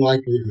in all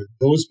likelihood,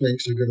 those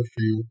banks are going to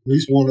fail, at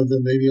least one of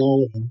them, maybe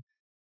all of them.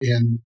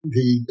 And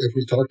if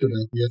we talked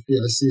about the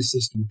FDIC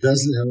system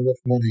doesn't have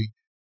enough money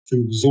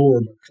to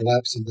absorb a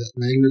collapse of that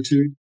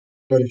magnitude.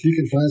 But if you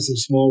can find some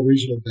small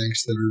regional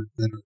banks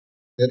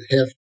that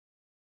have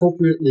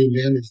appropriately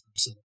managed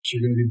themselves,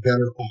 you're going to be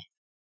better off.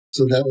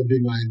 So that would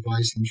be my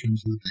advice in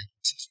terms of the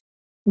banking system.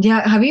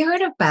 Yeah. Have you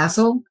heard of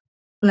Basel,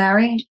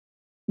 Larry?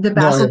 The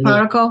Basel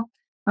protocol?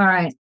 All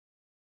right.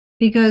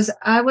 Because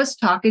I was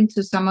talking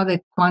to some of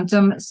the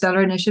quantum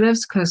stellar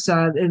initiatives, because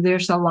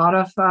there's a lot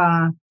of,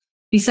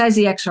 besides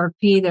the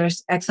XRP,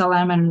 there's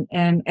XLM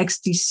and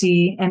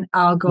XDC and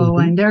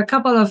Algo, and there are a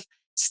couple of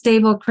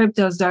stable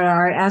cryptos that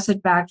are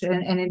asset-backed,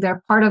 and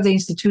they're part of the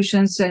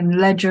institutions and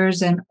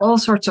ledgers and all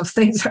sorts of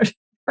things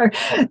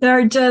that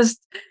are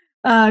just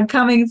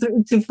coming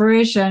to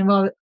fruition.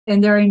 Well,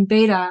 and they're in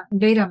beta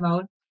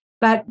mode.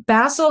 But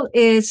Basel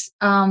is,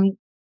 let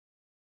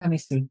me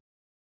see.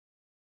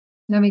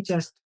 Let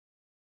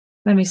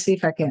me see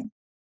if I can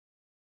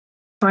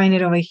find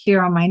it over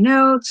here on my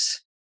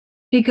notes,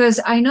 because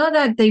I know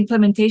that the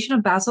implementation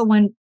of Basel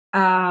went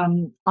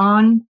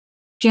on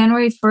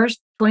January 1st,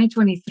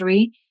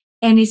 2023,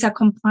 and it's a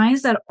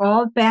compliance that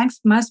all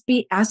banks must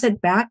be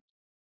asset-backed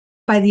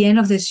by the end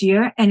of this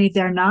year, and if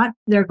they're not,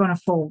 they're going to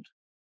fold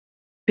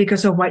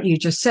because of what you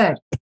just said.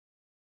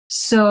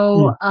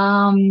 So,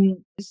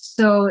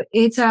 so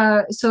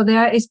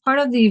there is part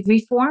of the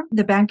reform,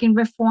 the banking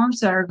reforms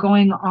that are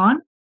going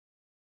on.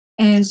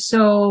 And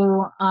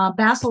so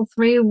Basel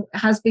III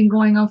has been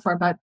going on for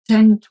about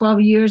 10,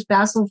 12 years.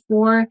 Basel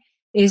IV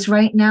is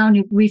right now, and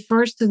it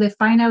refers to the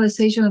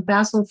finalization of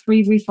Basel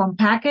III reform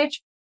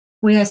package,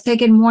 which has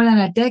taken more than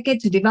a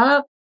decade to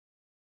develop.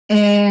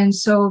 And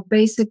so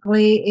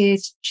basically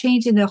it's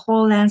changing the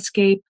whole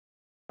landscape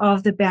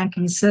of the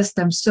banking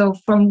system. So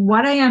from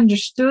what I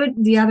understood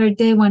the other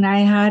day when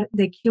I had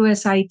the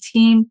QSI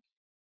team,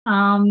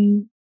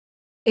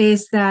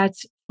 is that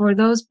for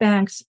those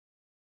banks,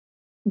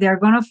 they're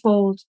going to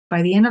fold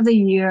by the end of the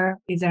year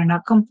if they're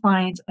not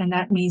compliant, and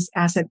that means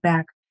asset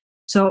back.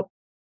 So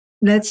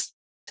let's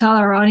tell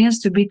our audience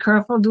to be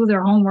careful, do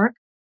their homework,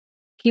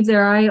 keep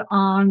their eye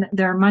on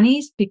their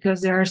monies,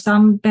 because there are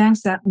some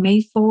banks that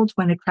may fold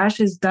when the crash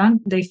is done.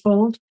 They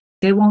fold,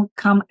 They won't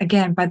come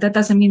again, but that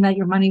doesn't mean that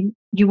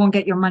you won't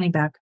get your money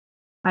back.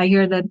 I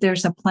hear that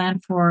there's a plan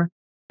for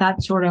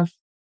that sort of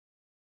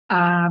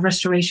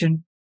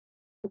restoration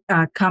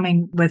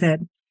coming with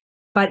it.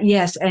 But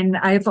yes, and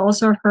I've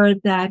also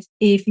heard that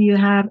if you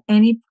have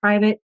any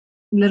private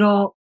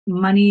little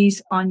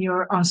monies on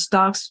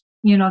stocks,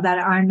 that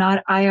are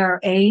not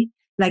IRA,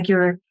 like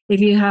if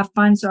you have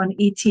funds on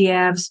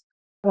ETFs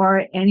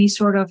or any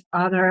sort of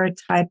other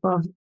type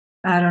of,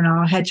 I don't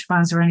know, hedge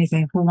funds or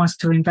anything, who wants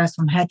to invest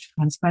on hedge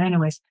funds? But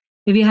anyways,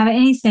 if you have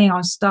anything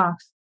on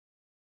stocks,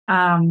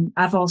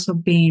 I've also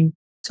been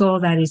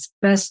told that it's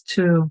best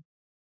to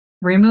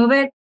remove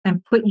it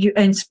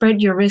and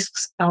spread your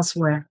risks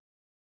elsewhere.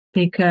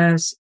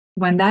 Because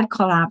when that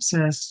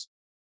collapses,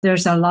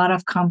 there's a lot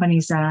of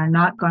companies that are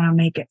not going to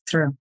make it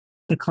through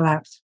the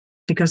collapse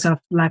because of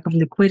lack of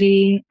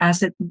liquidity,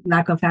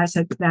 lack of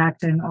asset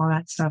backed and all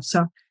that stuff.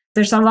 So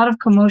there's a lot of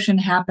commotion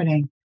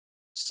happening.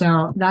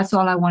 So that's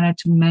all I wanted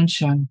to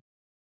mention,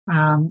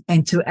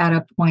 and to add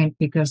a point,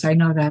 because I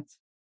know that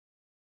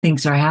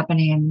things are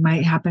happening and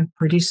might happen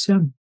pretty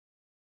soon.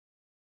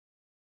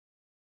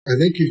 I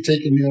think you've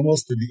taken me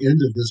almost to the end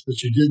of this,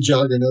 but you did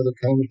jog another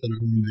comment that I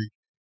want to make.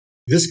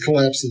 This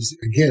collapse is,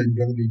 again,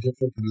 going to be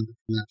different than other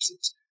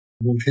collapses.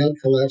 We've had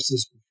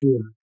collapses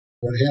before.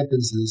 What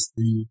happens is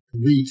the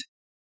elite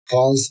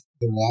cause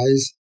the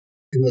rise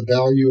in the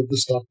value of the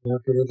stock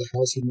market or the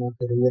housing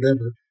market or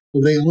whatever.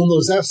 Well, they own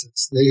those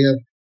assets. They have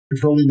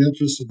controlling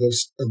interests of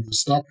the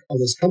stock of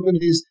those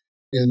companies,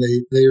 and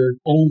they are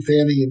own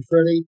Fannie and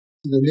Freddie.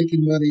 So they're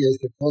making money as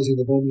they're causing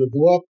the bubble to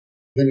go up.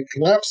 Then it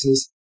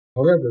collapses.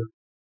 However,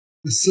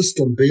 the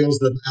system bails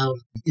them out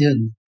at the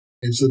end,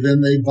 and so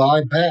then they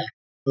buy back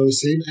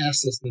those same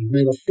assets that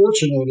made a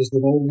fortune on as the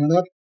bubble went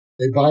up.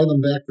 They buy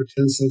them back for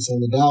 10 cents on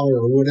the dollar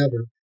or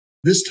whatever.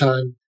 This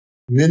time,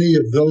 many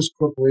of those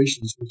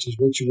corporations, which is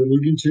what you're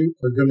alluding to,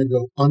 are going to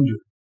go under.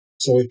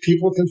 So if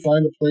people can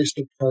find a place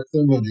to park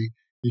their money,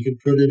 you can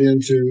put it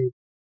into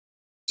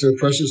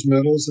precious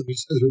metals,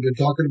 as we've been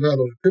talking about,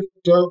 on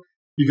crypto.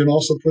 You can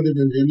also put it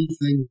into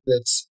anything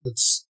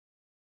that's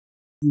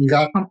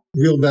got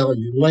real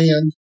value,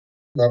 land,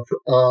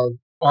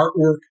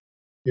 artwork,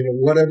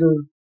 whatever,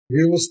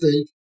 real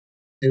estate.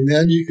 And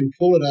then you can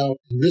pull it out.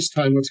 And this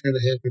time what's going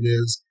to happen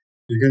is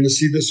you're going to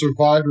see the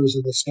survivors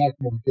in the stock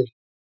market,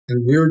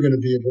 and we're going to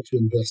be able to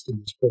invest in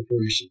these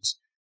corporations.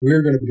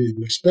 We're going to be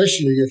able,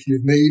 especially if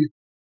you've made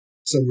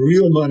some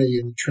real money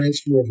in the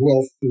transfer of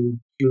wealth through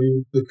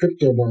the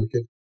crypto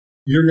market,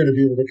 you're going to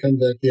be able to come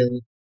back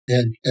in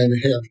and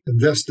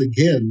invest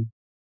again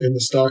in the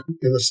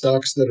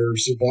stocks that are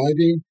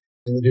surviving.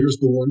 And then here's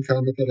the one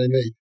comment that I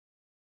make.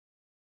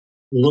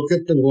 Look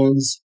at the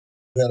ones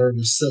that are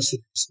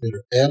necessities, that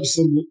are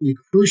absolutely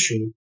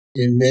crucial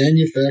in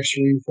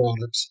manufacturing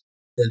products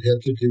that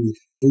have to do with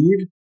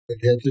food, that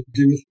have to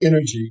do with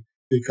energy,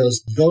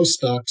 because those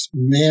stocks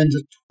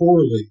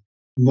mandatorily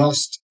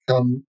must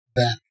come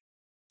back.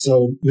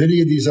 So many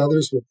of these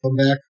others will come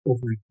back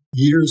over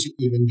years,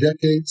 even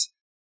decades,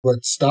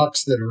 but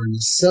stocks that are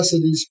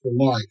necessities for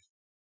life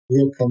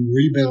will come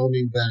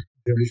rebounding back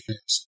very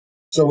fast.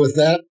 So with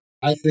that,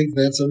 I think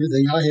that's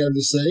everything I have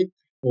to say.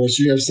 Unless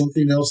you have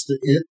something else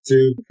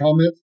to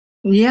comment?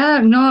 Yeah,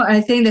 no,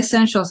 I think the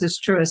essentials is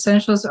true.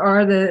 Essentials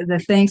are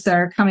the things that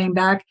are coming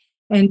back.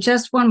 And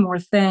just one more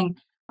thing.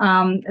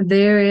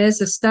 There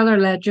is a stellar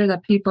ledger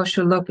that people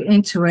should look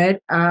into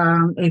it.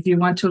 If you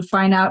want to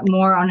find out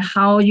more on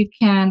how you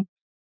can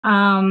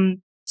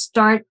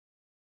start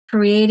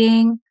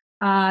creating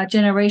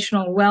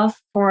generational wealth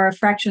for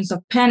fractions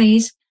of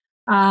pennies,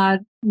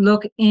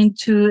 look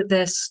into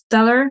the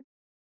stellar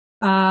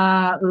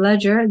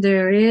ledger.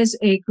 There is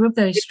a group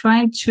that is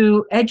trying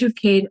to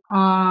educate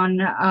on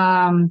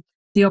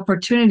the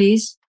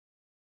opportunities,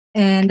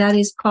 and that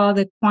is called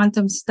the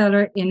Quantum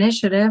Stellar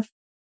Initiative.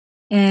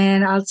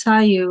 And I'll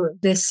tell you,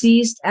 the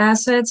seized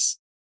assets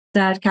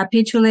that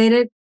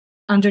capitulated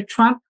under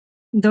Trump,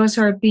 those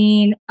are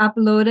being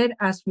uploaded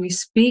as we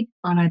speak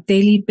on a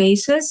daily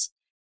basis.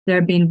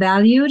 They're being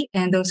valued,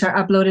 and those are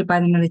uploaded by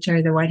the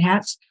military, the White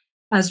Hats,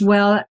 as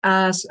well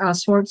as all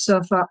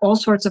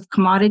sorts of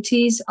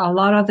commodities. A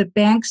lot of the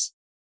banks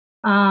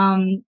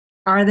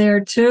are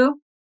there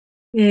too.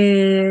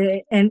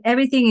 And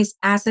everything is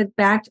asset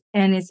backed,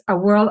 and it's a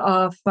world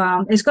of,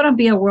 it's going to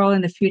be a world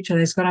in the future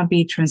that's going to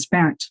be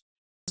transparent.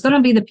 It's going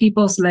to be the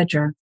people's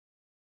ledger,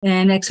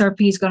 and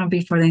XRP is going to be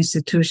for the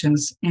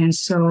institutions. And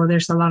so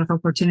there's a lot of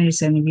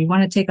opportunities. And if you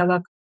want to take a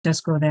look,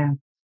 just go there.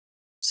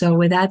 So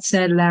with that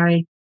said,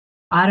 Larry,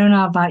 I don't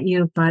know about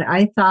you, but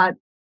I thought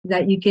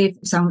that you gave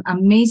some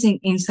amazing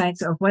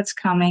insights of what's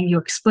coming. You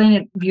explained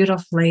it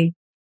beautifully.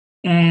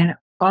 And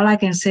all I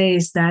can say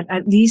is that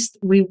at least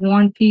we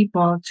want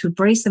people to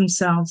brace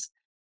themselves,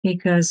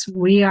 because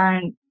we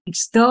are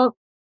still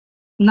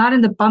not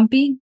in the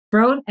bumpy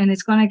road, and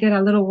it's going to get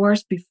a little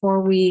worse before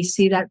we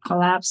see that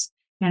collapse.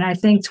 And I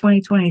think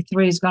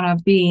 2023 is going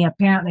to be,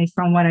 apparently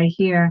from what I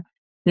hear,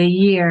 the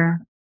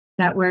year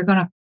that we're going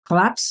to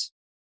collapse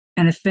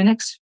and the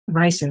phoenix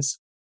rises.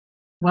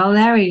 Well,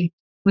 Larry,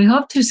 we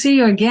hope to see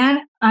you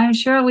again I'm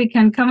sure we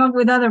can come up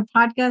with other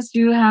podcasts.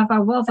 You have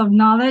a wealth of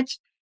knowledge.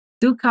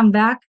 Do come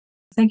back.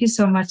 Thank you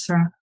so much,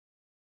 sir.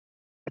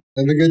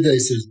 Have a good day,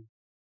 Susan.